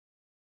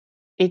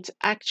 it's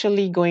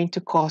actually going to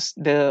cause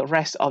the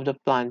rest of the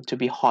plant to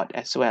be hot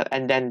as well,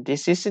 and then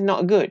this is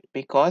not good,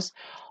 because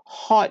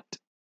hot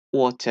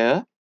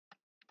water,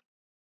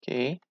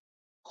 okay,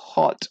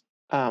 hot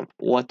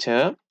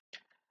water,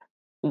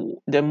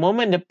 the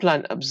moment the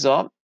plant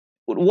absorbs,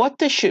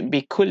 water should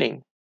be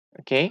cooling,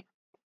 okay?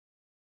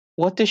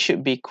 Water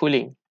should be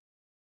cooling.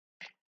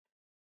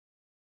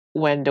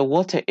 When the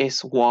water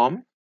is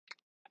warm,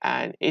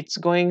 and it's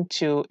going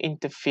to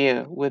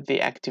interfere with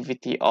the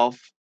activity of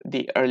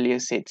the earlier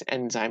states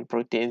enzyme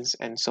proteins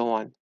and so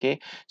on, okay?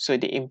 So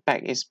the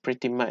impact is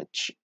pretty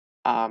much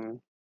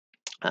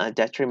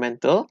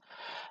detrimental,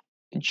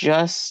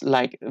 just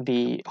like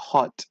the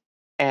hot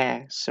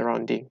air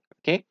surrounding,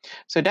 okay?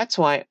 So that's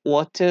why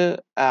water,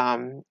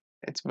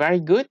 it's very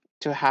good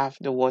to have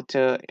the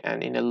water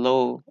and in a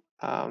low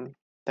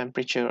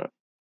temperature,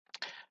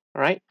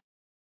 right?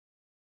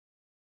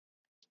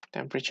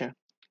 Temperature,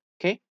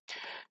 okay?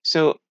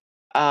 So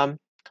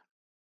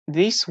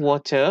this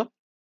water,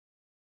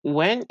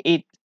 when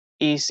it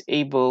is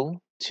able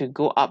to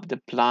go up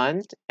the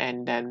plant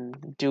and then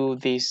do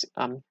this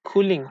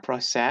cooling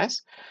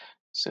process,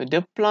 so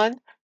the plant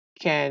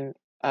can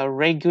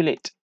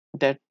regulate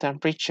the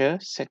temperature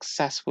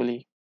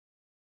successfully.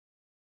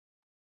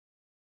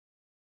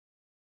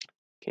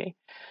 Okay.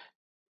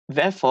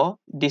 Therefore,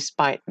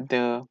 despite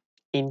the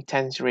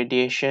intense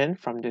radiation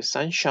from the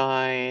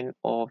sunshine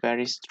or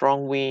very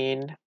strong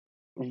wind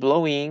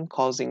blowing,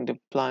 causing the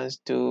plants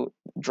to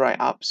dry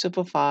up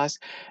super fast,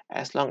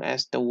 as long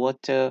as the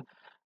water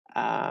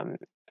um,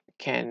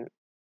 can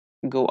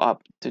go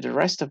up to the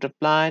rest of the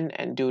plant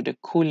and do the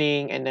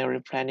cooling and then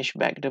replenish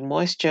back the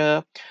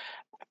moisture,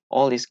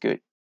 all is good.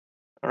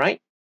 All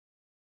right.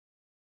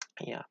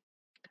 Yeah.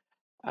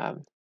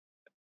 Um,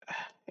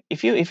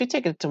 if you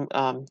take a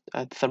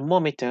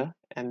thermometer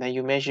and then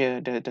you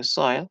measure the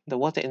soil, the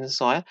water in the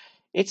soil,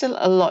 it's a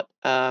lot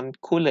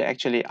cooler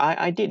actually.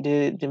 I did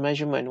the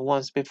measurement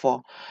once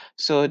before.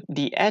 So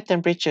the air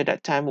temperature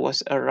that time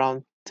was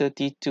around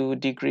 32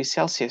 degrees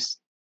Celsius.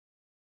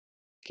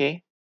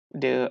 Okay,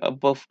 the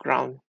above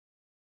ground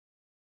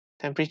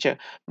temperature.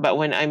 But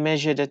when I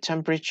measure the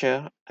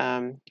temperature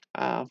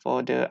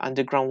for the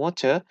underground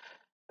water,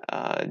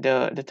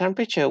 the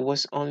temperature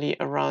was only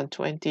around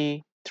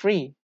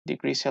 23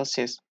 degrees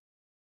Celsius.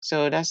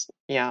 So that's,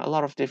 yeah, a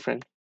lot of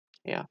different.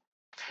 Yeah.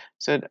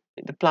 So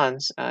the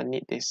plants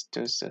need this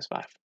to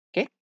survive.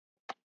 Okay.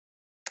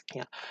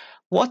 Yeah.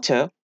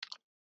 Water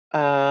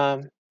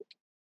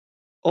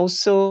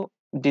also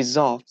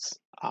dissolves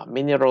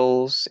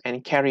minerals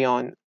and carry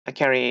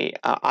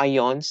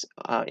ions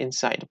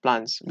inside the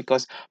plants,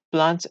 because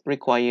plants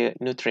require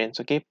nutrients.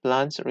 Okay.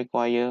 Plants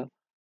require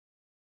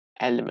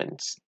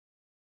elements.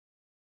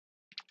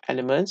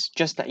 Elements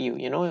just like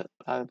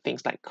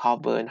things like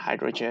carbon,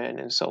 hydrogen,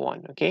 and so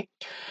on. Okay.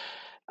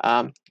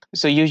 Um,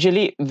 so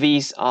usually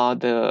these are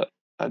the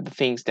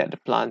things that the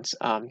plants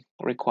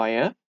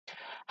require.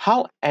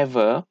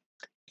 However,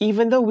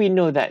 even though we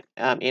know that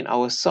in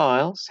our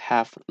soils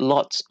have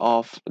lots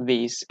of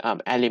these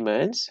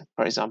elements,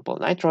 for example,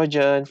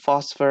 nitrogen,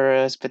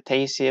 phosphorus,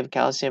 potassium,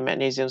 calcium,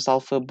 magnesium,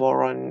 sulfur,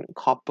 boron,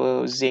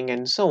 copper, zinc,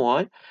 and so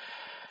on,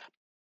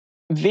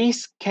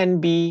 these can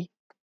be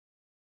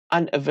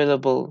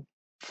unavailable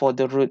for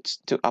the roots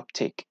to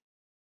uptake.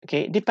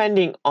 Okay,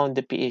 depending on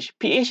the pH.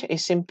 pH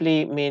is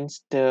simply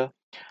means the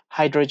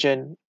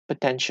hydrogen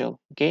potential.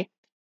 Okay,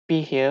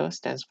 P here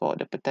stands for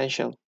the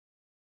potential,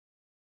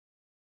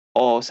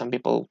 or some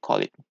people call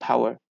it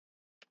power.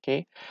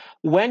 Okay,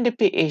 when the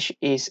pH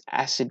is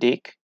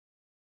acidic,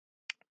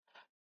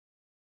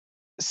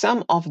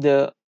 some of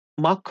the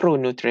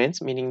macronutrients,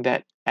 meaning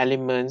that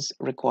elements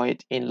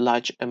required in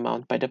large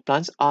amount by the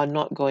plants, are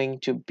not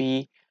going to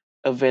be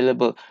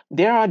available.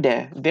 They are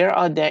there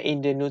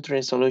in the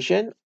nutrient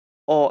solution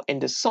or in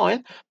the soil,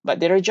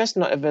 but they are just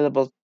not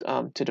available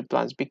to the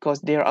plants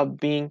because they are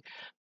being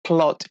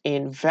clogged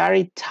in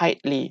very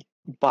tightly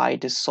by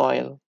the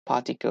soil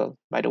particle,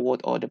 by the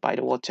water, or by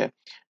the water,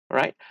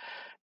 right?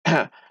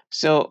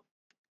 So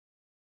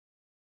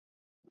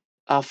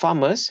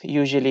farmers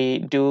usually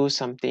do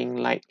something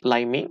like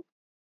liming,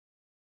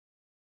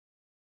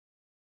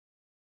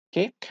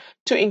 okay,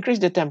 to increase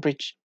the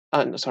temperature.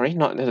 No, sorry,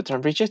 not the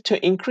temperature,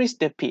 to increase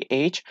the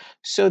pH,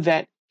 so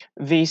that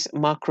these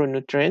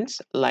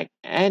macronutrients like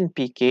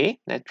NPK,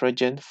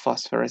 nitrogen,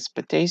 phosphorus,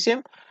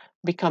 potassium,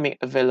 becoming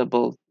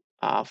available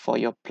for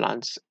your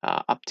plants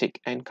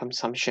uptake and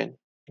consumption.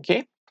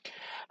 Okay.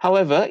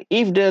 However,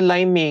 if the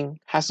liming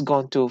has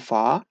gone too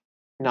far,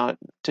 now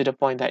to the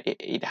point that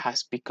it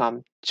has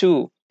become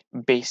too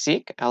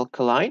basic,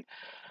 alkaline,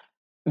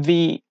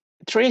 the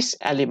trace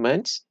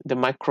elements, the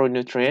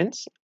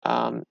micronutrients,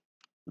 um,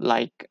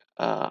 like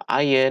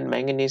iron,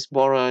 manganese,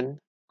 boron,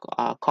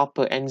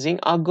 copper, and zinc,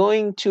 are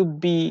going to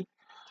be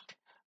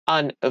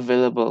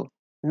unavailable.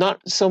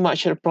 Not so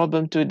much a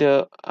problem to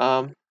the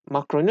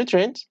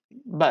macronutrients,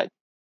 but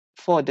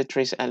for the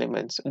trace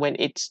elements, when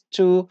it's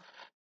too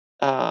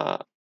uh,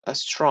 a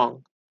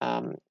strong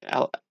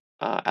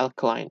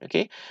alkaline.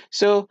 Okay,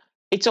 so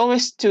it's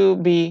always to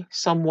be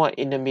somewhat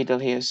in the middle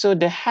here. So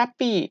the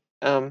happy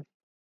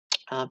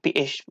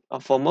pH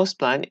for most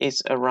plant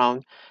is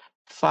around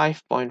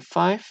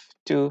 5.5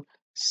 to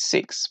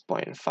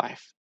 6.5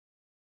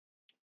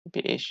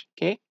 pH.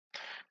 Okay,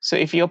 so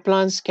if your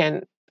plants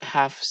can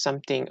have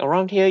something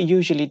around here,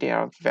 usually they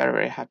are very,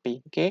 very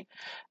happy. Okay,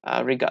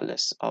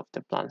 regardless of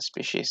the plant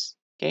species.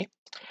 Okay,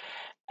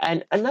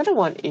 and another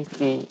one is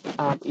the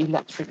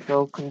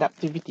electrical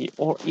conductivity,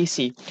 or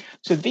EC.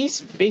 So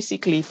this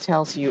basically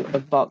tells you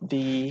about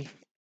the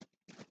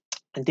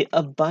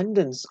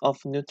abundance of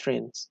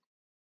nutrients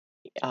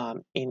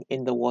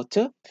in the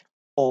water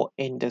or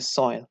in the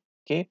soil.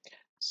 Okay,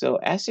 so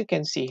as you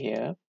can see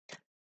here,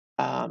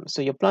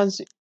 so your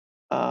plants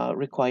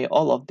require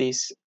all of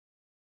these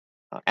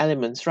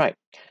elements, right?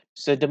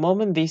 So the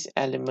moment these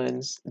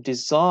elements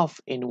dissolve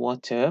in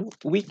water,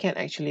 we can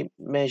actually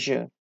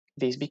measure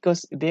this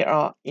because they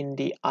are in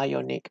the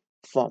ionic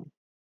form.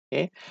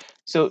 Okay,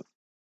 so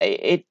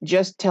it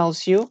just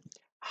tells you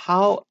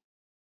how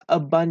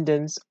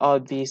abundance are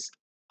these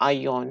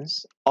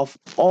ions of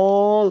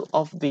all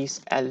of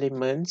these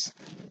elements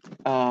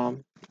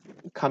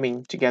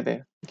coming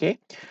together. Okay,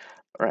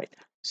 right.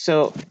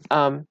 So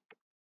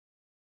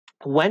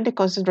when the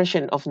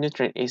concentration of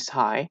nutrient is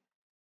high,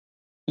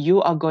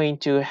 you are going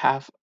to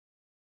have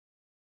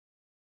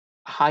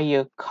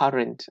higher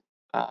current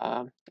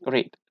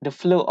rate. The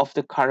flow of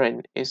the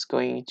current is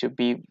going to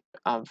be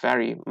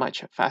very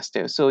much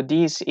faster. So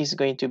this is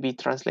going to be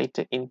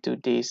translated into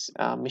this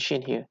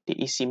machine here,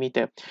 the EC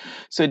meter.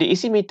 So the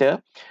EC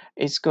meter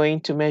is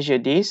going to measure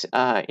this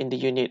in the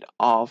unit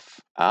of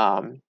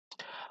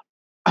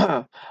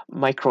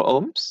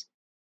microohms.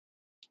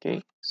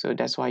 Okay, so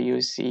that's why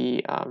you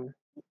see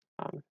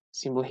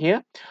symbol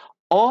here.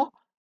 Or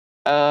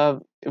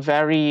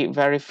very,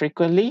 very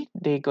frequently,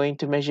 they're going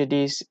to measure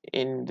this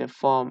in the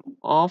form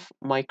of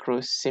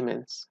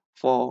microsiemens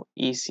for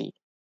EC.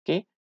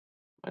 Okay,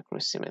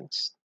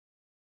 microsiemens.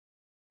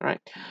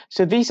 Right.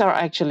 So these are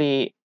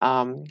actually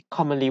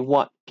commonly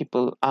what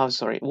people,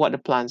 what the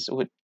plants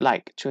would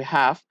like to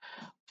have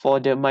for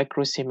the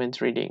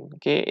microsiemens reading.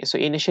 Okay, so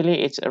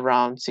initially it's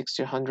around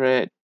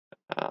 600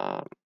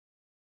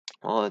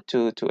 or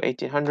to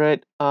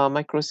 1800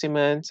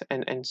 microsiemens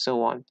and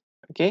so on.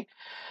 Okay,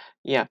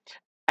 yeah.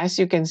 As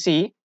you can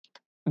see,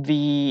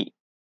 the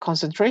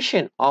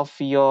concentration of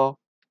your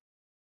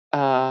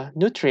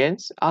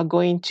nutrients are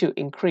going to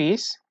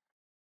increase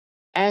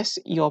as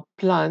your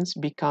plants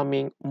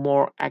becoming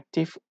more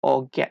active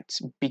or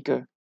gets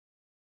bigger.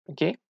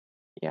 Okay,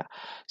 yeah.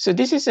 So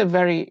this is a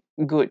very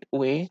good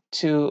way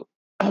to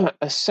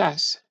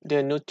assess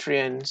the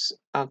nutrients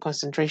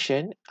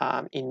concentration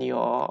in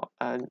your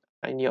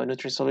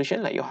nutrient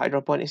solution, like your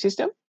hydroponic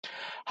system.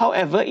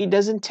 However, it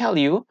doesn't tell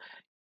you,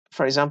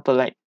 for example,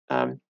 like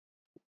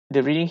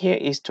the reading here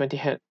is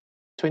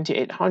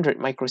 2800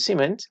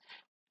 microsiemens,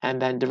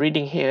 and then the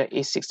reading here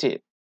is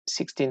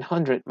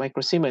 1600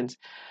 microsiemens.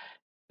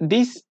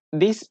 This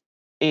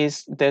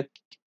is the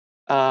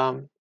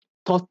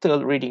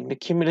total reading, the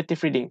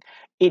cumulative reading.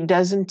 It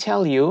doesn't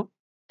tell you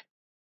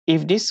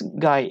if this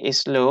guy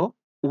is low,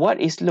 what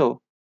is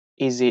low?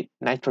 Is it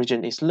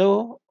nitrogen is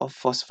low, or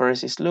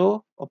phosphorus is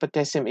low, or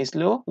potassium is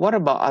low? What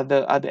about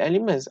other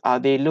elements? Are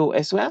they low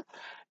as well?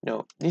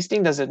 No, this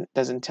thing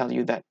doesn't tell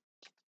you that.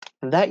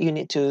 That you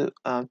need to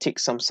take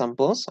some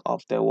samples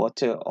of the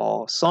water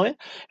or soil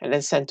and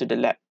then send to the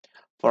lab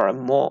for a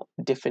more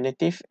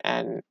definitive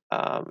and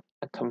a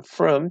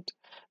confirmed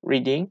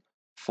reading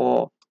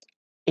for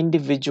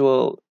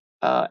individual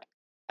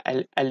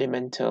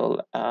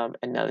elemental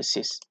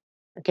analysis.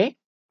 Okay,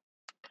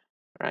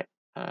 right.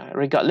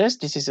 Regardless,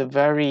 this is a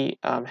very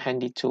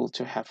handy tool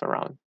to have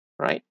around,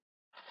 right?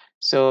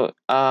 So,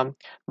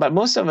 but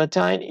most of the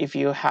time, if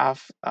you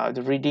have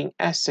the reading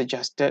as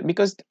suggested,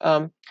 because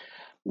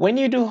when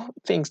you do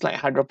things like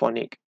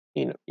hydroponic,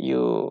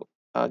 you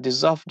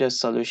dissolve the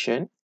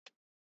solution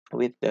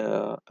with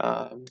the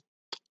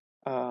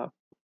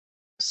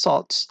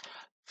salts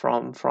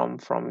from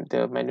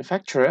the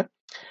manufacturer.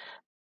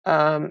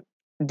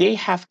 They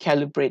have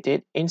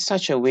calibrated in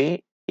such a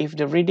way, if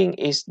the reading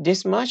is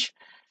this much,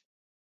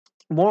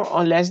 more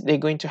or less they're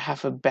going to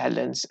have a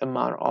balanced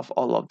amount of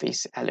all of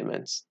these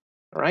elements,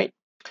 right?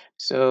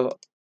 So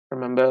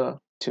remember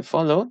to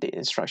follow the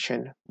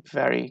instruction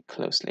very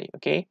closely.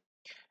 Okay,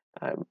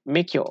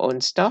 make your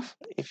own stuff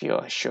if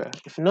you're sure.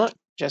 If not,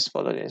 just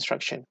follow the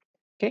instruction.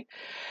 Okay,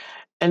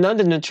 and on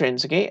the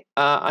nutrients. Okay,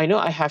 I know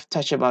I have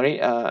touched about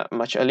it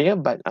much earlier,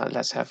 but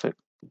let's have a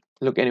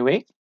look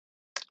anyway.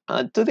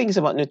 Two things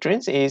about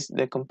nutrients is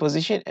the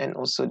composition and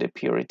also the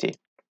purity.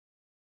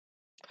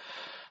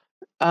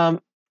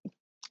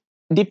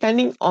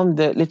 Depending on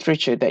the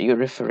literature that you're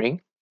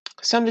referring,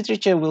 some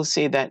literature will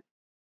say that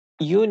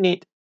you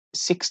need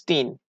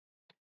 16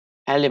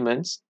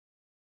 elements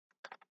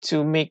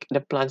to make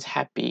the plants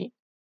happy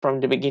from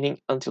the beginning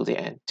until the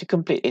end, to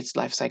complete its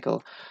life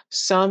cycle.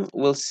 Some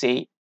will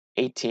say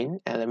 18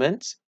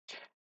 elements.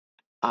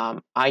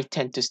 I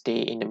tend to stay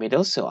in the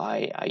middle, so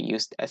I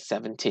used a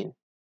 17.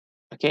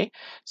 Okay,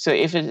 so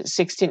if it's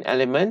 16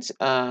 elements,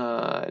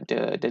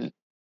 the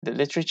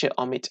literature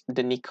omit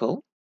the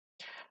nickel,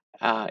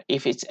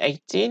 If it's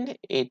 18,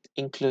 it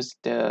includes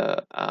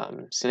the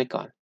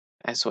silicon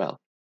as well.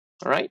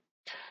 All right.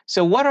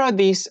 So what are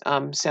these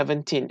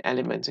 17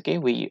 elements?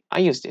 Okay, I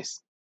use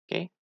this.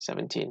 Okay,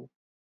 17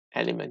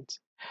 elements.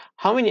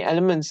 How many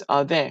elements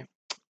are there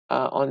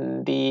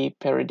on the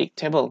periodic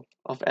table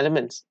of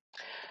elements?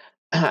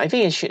 I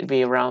think it should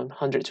be around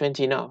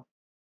 120 now.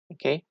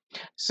 Okay,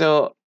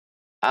 so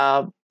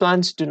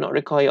plants do not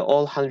require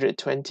all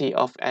 120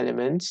 of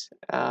elements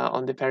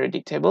on the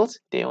periodic tables.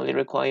 They only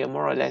require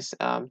more or less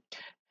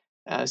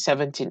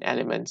 17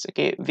 elements.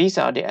 Okay, these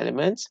are the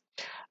elements.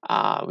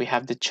 We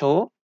have the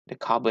CHO, the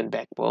carbon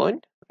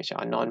backbone, which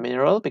are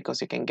non-mineral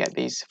because you can get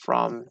these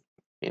from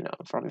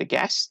from the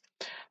gas,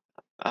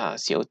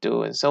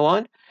 CO2 and so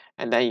on.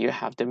 And then you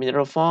have the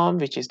mineral form,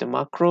 which is the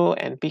macro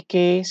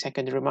NPK.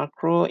 Secondary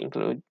macro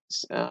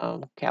includes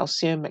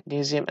calcium,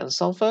 magnesium, and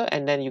sulfur.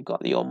 And then you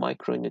got your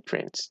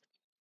micronutrients,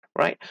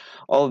 right?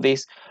 All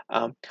these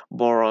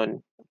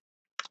boron,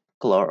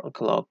 chlorine,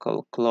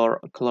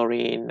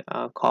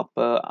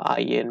 copper,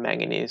 iron,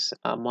 manganese,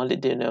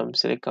 molybdenum,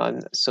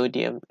 silicon,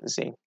 sodium,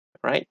 zinc,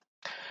 right?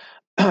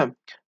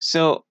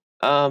 So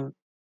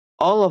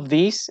all of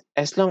these,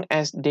 as long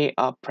as they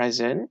are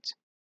present,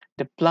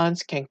 the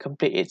plants can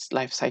complete its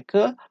life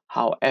cycle.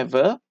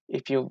 However,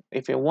 if you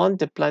want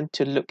the plant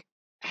to look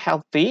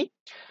healthy,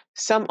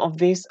 some of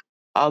these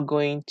are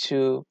going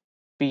to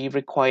be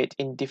required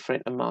in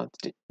different amounts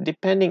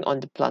depending on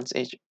the plant's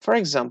age. For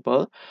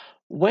example,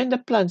 when the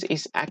plant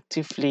is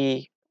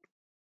actively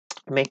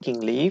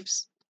making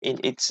leaves in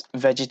its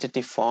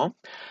vegetative form,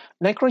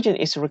 nitrogen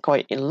is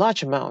required in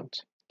large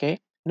amount. Okay,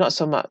 not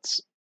so much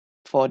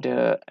for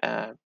the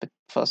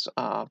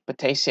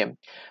potassium.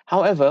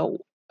 However,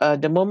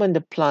 the moment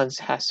the plant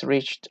has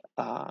reached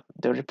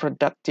the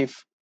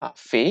reproductive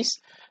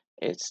phase,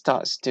 it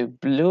starts to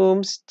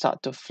bloom,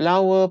 start to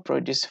flower,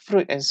 produce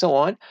fruit, and so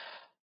on.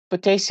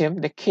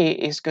 Potassium, the K,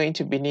 is going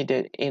to be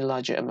needed in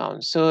larger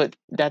amounts. So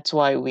that's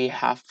why we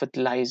have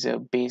fertilizer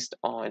based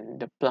on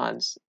the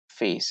plant's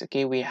phase.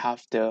 Okay, we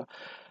have the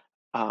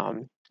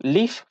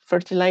leaf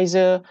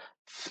fertilizer,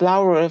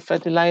 flower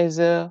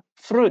fertilizer,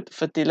 fruit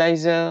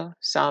fertilizer,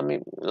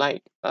 some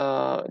like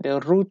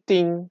the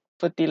rooting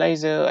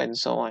fertilizer, and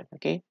so on.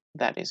 Okay,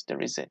 that is the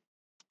reason,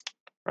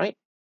 right?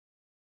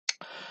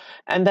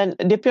 And then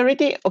the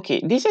purity,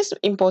 okay, this is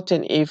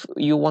important if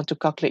you want to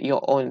calculate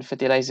your own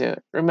fertilizer.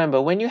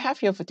 Remember, when you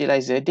have your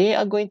fertilizer, they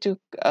are going to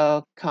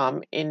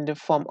come in the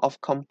form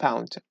of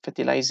compound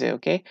fertilizer,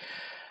 okay?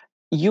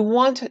 You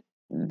want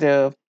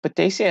the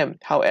potassium,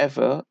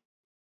 however,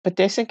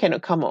 potassium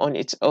cannot come on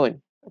its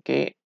own,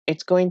 okay?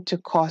 It's going to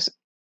cause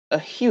a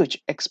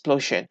huge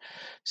explosion.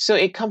 So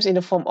it comes in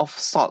the form of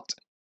salt.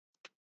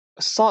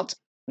 Salt,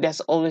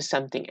 there's always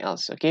something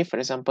else, okay? For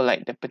example,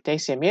 like the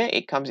potassium here,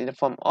 it comes in the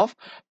form of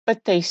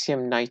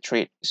potassium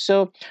nitrate.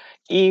 So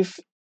if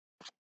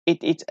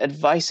it's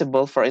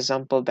advisable, for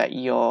example, that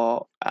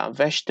your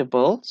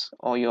vegetables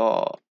or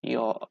your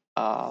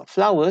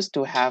flowers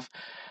to have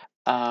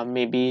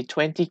maybe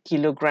 20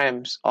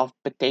 kilograms of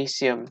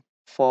potassium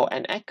for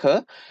an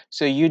acre.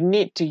 So you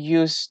need to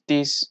use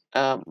this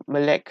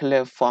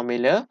molecular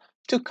formula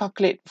to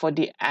calculate for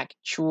the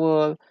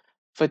actual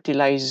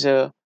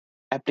fertilizer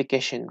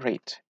application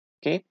rate.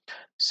 Okay,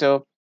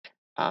 so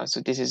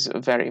this is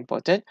very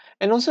important,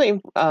 and also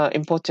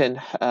important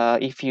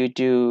if you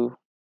do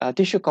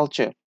tissue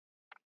culture.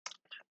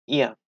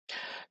 Yeah,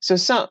 so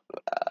some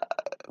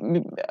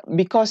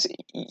because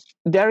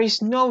there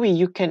is no way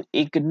you can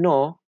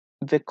ignore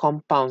the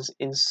compounds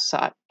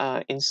inside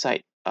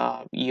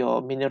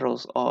your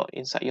minerals or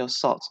inside your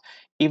salts,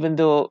 even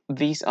though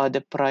these are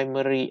the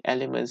primary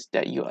elements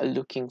that you are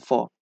looking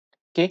for.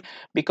 Okay,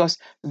 because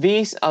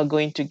these are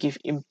going to give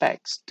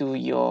impacts to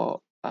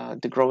your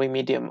the growing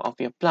medium of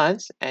your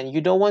plants, and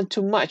you don't want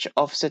too much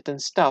of certain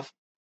stuff.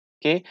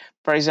 Okay,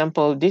 for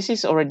example, this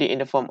is already in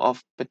the form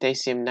of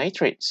potassium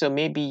nitrate, so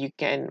maybe you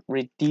can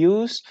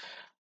reduce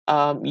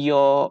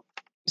your,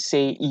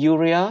 say,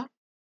 urea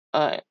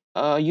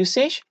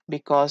usage,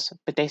 because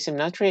potassium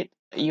nitrate,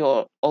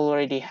 you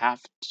already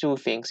have two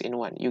things in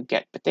one. You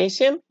get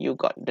potassium, you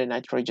got the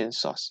nitrogen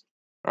source,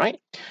 right?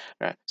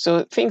 Right.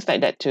 So things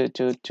like that to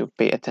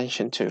pay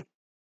attention to.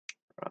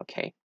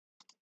 Okay.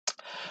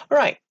 All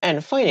right.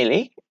 And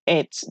finally,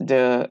 it's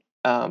the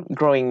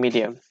growing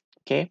medium.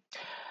 Okay.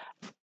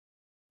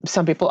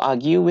 Some people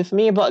argue with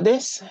me about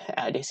this.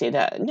 They say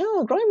that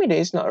no, growing medium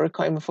is not a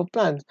requirement for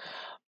plants.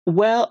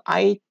 Well,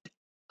 I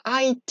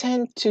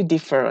tend to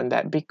differ on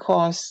that,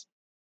 because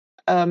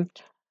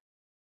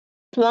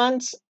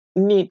plants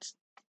need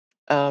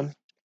um,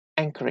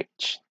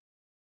 anchorage.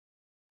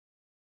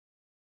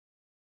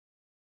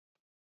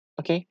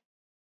 Okay,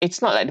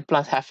 it's not like the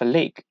plants have a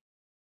lake.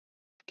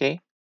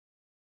 Okay,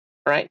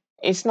 right?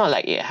 It's not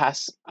like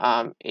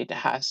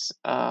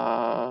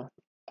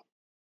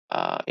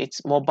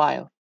it's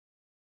mobile.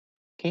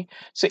 Okay,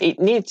 so it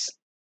needs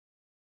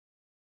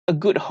a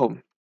good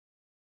home,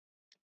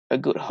 a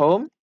good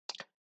home,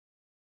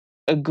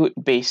 a good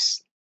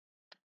base,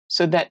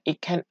 so that it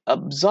can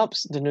absorb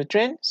the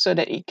nutrient, so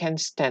that it can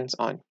stand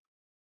on.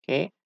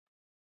 okay,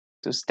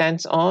 to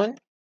stand on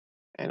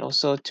and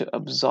also to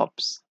absorb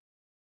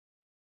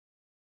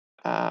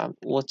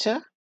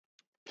water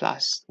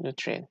plus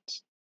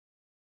nutrients.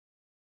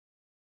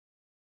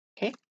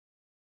 Okay.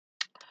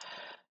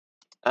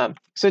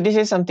 So this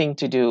is something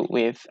to do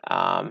with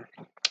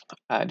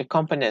the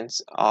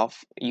components of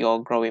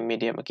your growing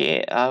medium.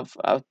 Okay.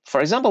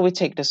 For example, we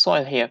take the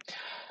soil here.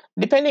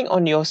 Depending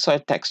on your soil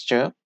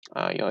texture,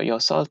 your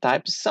soil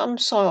type, some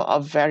soil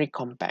are very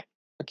compact.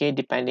 Okay,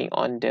 depending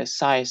on the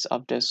size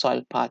of the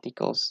soil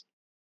particles.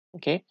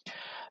 Okay,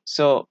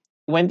 so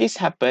when this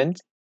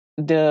happens,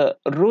 the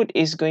root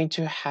is going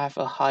to have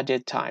a harder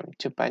time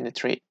to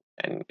penetrate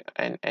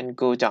and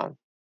go down.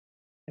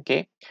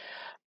 Okay.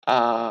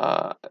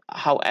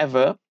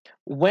 However,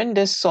 when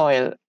the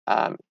soil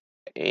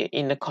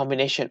in a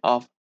combination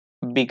of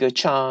bigger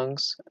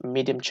chunks,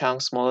 medium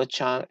chunks, smaller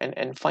chunks,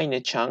 and finer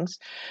chunks,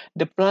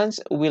 the plants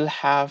will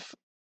have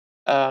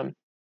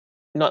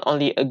not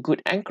only a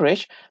good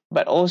anchorage,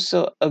 but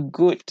also a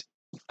good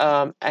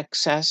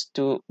access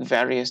to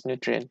various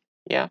nutrients.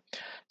 Yeah.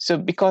 So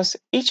because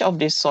each of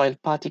these soil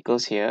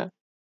particles here,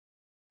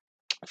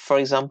 for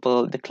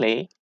example, the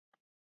clay,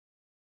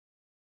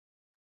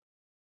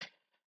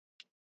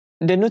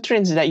 the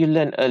nutrients that you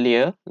learned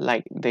earlier,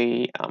 like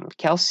the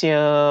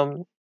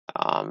calcium,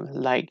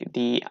 like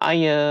the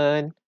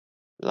iron,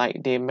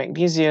 like the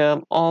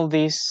magnesium, all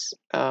these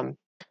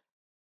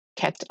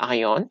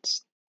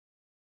cations,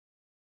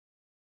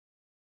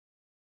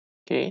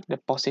 okay, the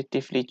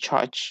positively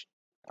charged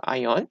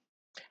ion,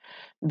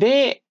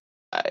 they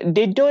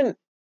don't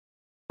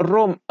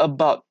roam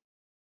about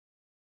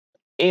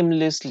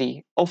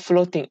aimlessly or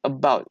floating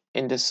about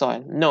in the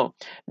soil. No,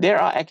 there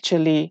are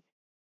actually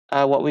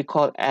what we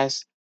call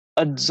as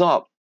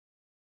adsorb.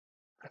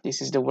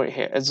 This is the word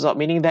here, adsorb,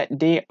 meaning that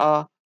they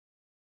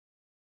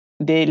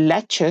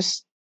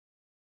latches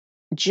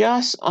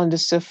just on the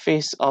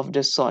surface of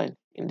the soil.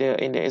 In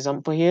the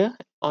example here,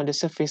 on the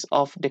surface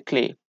of the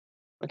clay.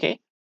 Okay.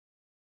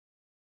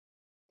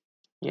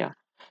 Yeah.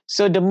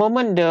 So the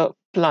moment the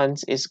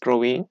plant is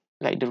growing,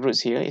 like the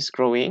roots here is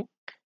growing,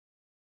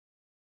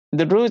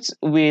 the roots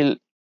will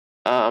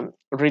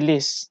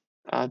release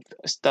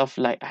stuff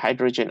like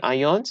hydrogen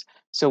ions.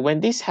 So when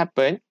this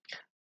happens,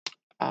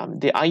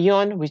 the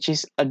ion which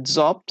is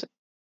adsorbed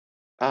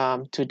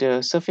to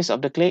the surface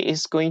of the clay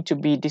is going to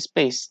be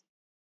displaced.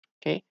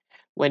 Okay,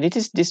 when it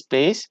is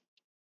displaced,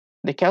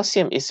 the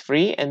calcium is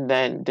free, and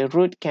then the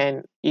root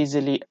can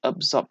easily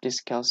absorb this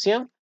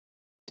calcium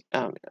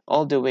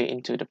all the way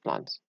into the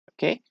plant.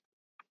 Okay,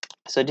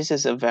 so this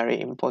is a very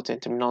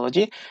important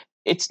terminology.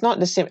 It's not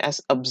the same as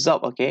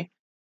absorb. Okay,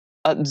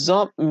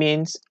 absorb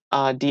means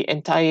the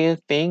entire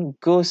thing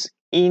goes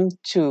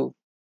into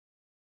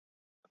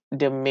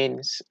the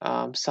main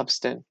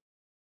substance.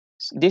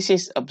 This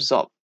is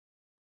absorb.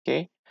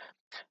 Okay,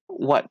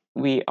 what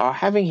we are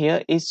having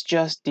here is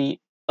just the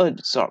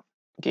adsorb.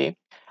 Okay,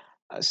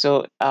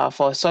 so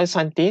for soil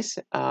scientists,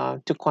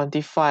 to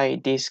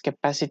quantify this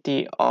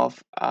capacity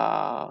of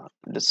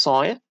the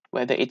soil,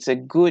 whether it's a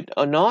good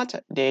or not,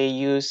 they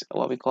use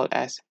what we call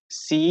as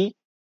CEC,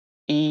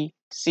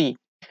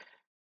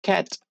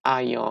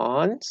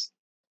 cations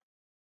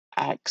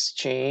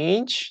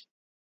exchange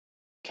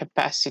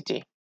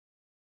capacity.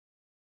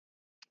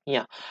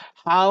 Yeah,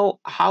 how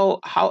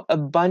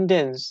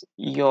abundant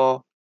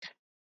your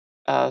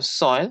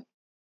soil,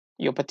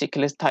 your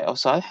particular type of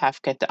soil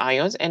have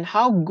cations, and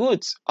how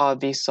good are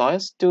these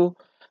soils to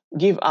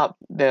give up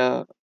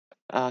the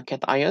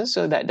cations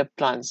so that the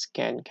plants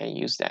can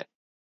use that.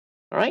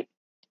 All right.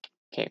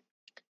 Okay.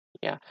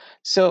 Yeah.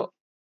 So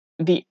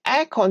the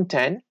air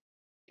content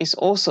is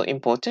also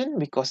important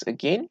because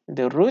again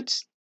the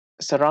roots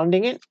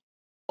surrounding it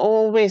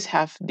always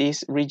have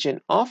this region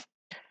of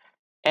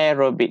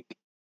aerobic.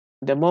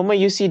 The moment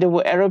you see the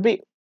word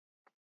aerobic,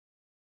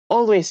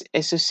 always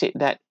associate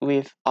that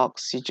with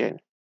oxygen.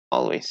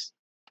 Always.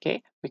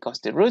 Okay,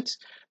 because the roots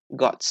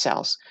got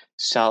cells.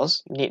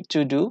 Cells need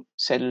to do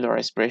cellular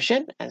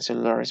respiration, and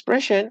cellular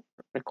respiration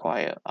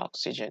require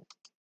oxygen.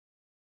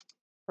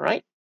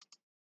 Right?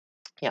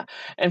 Yeah.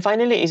 And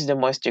finally is the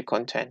moisture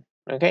content.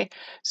 Okay,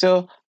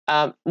 so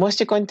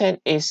moisture content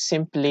is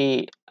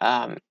simply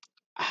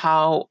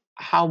how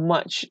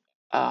much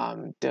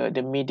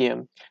the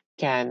medium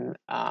can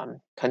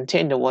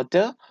contain the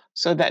water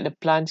so that the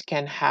plant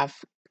can have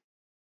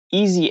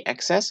easy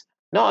access,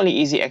 not only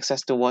easy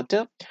access to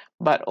water,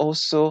 but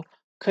also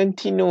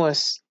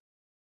continuous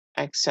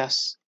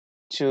access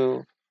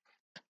to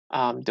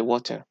the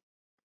water,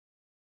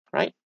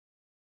 right?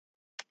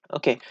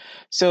 Okay,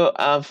 so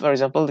for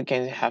example, you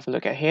can have a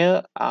look at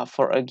here.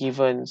 For a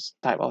given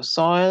type of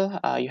soil,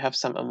 you have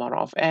some amount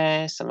of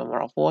air, some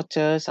amount of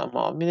water, some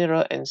amount of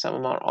mineral, and some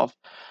amount of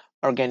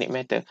organic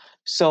matter.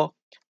 So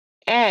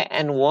air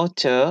and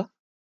water,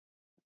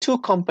 two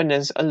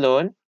components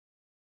alone,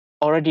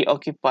 already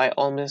occupy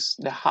almost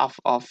the half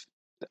of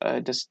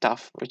the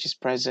stuff which is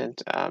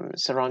present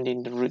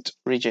surrounding the root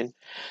region.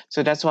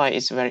 So that's why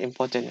it's very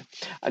important.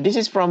 This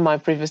is from my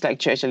previous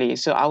lecture actually.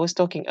 So I was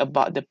talking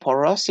about the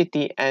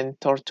porosity and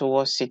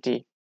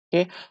tortuosity.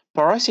 Okay,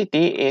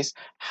 porosity is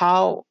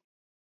how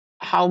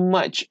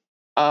much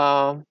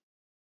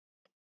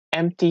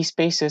empty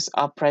spaces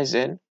are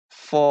present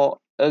for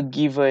a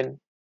given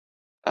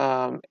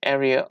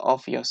area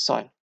of your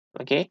soil.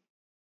 Okay,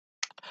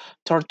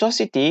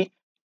 tortuosity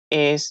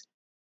is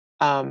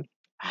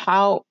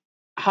how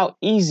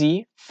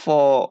easy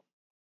for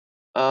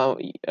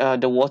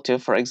the water,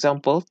 for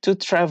example, to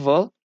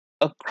travel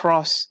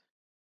across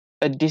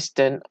a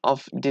distance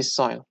of this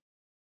soil.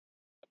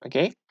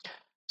 Okay,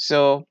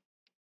 so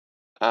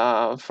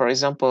for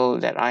example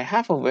that I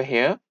have over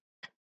here,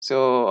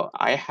 so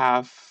I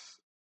have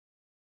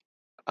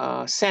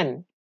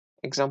sand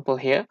example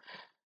here.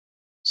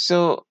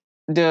 So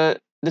the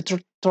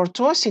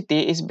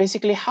tortuosity is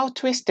basically how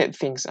twisted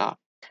things are.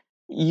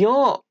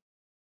 Your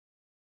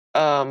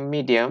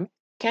medium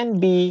can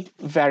be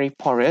very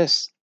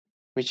porous,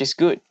 which is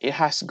good. It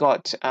has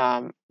got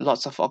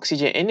lots of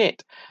oxygen in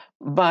it.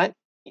 But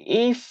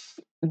if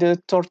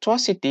the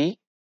tortuosity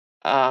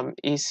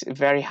is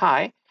very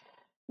high,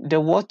 the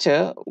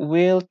water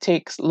will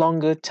take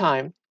longer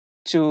time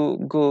to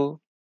go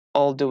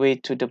all the way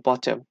to the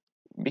bottom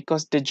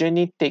because the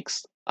journey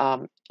takes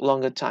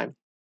longer time.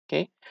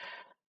 Okay,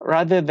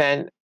 rather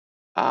than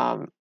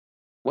um,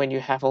 when you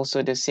have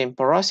also the same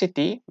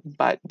porosity,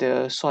 but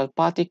the soil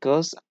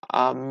particles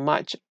are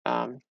much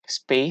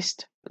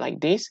spaced like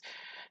this,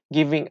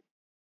 giving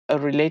a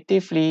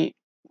relatively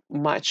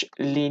much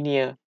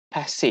linear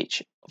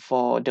passage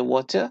for the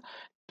water,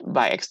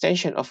 by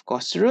extension, of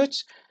course,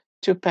 roots,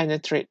 to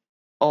penetrate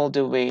all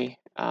the way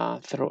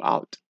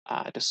throughout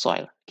the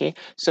soil. Okay,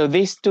 so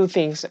these two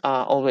things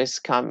always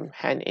come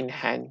hand in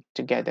hand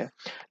together: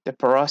 the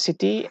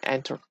porosity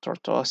and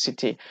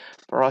tortuosity.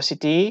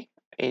 Porosity,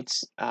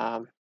 it's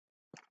the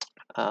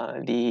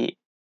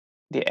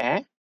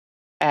air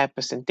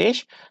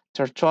percentage.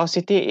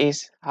 Tortuosity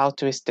is how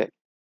twisted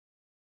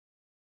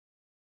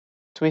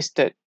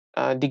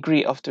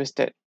degree of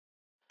twisted.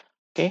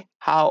 Okay,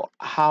 how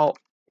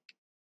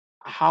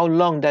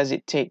long does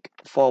it take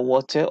for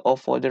water or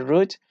for the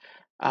root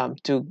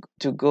to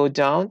go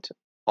down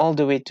all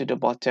the way to the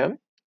bottom,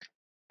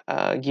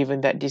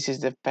 given that this is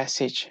the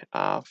passage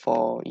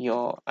for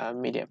your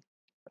medium.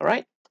 All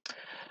right,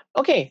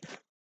 okay,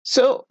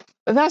 so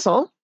that's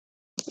all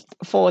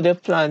for the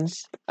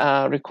plants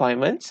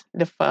requirements,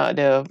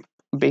 the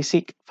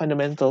basic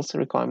fundamentals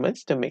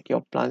requirements to make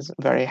your plants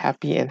very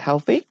happy and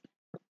healthy.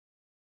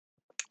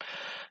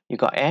 You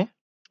got air,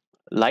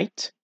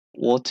 light,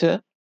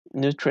 water,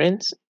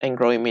 nutrients, and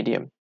growing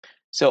medium.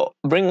 So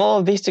bring all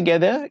of these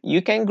together,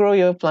 you can grow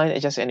your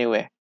plant just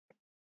anywhere.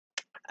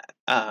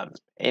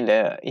 In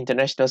the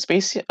International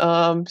Space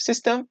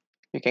System,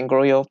 you can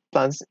grow your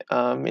plants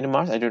in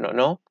Mars. I do not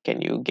know.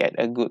 Can you get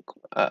a good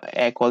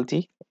air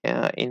quality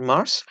in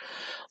Mars?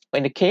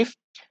 In the cave,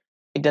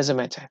 it doesn't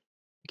matter.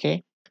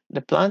 Okay,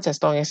 the plants,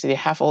 as long as they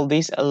have all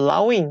these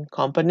allowing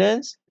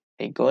components,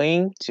 they're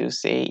going to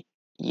say,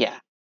 yeah,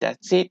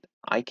 that's it.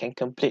 I can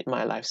complete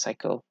my life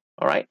cycle.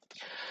 All right.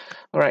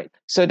 All right.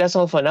 So that's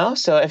all for now.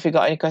 So if you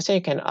got any question,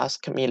 you can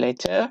ask me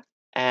later.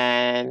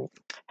 And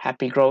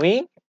happy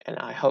growing. And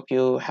I hope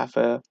you have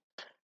a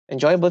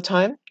enjoyable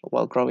time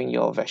while growing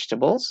your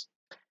vegetables.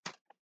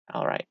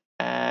 All right.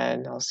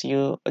 And I'll see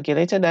you again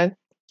later then.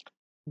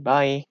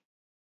 Bye.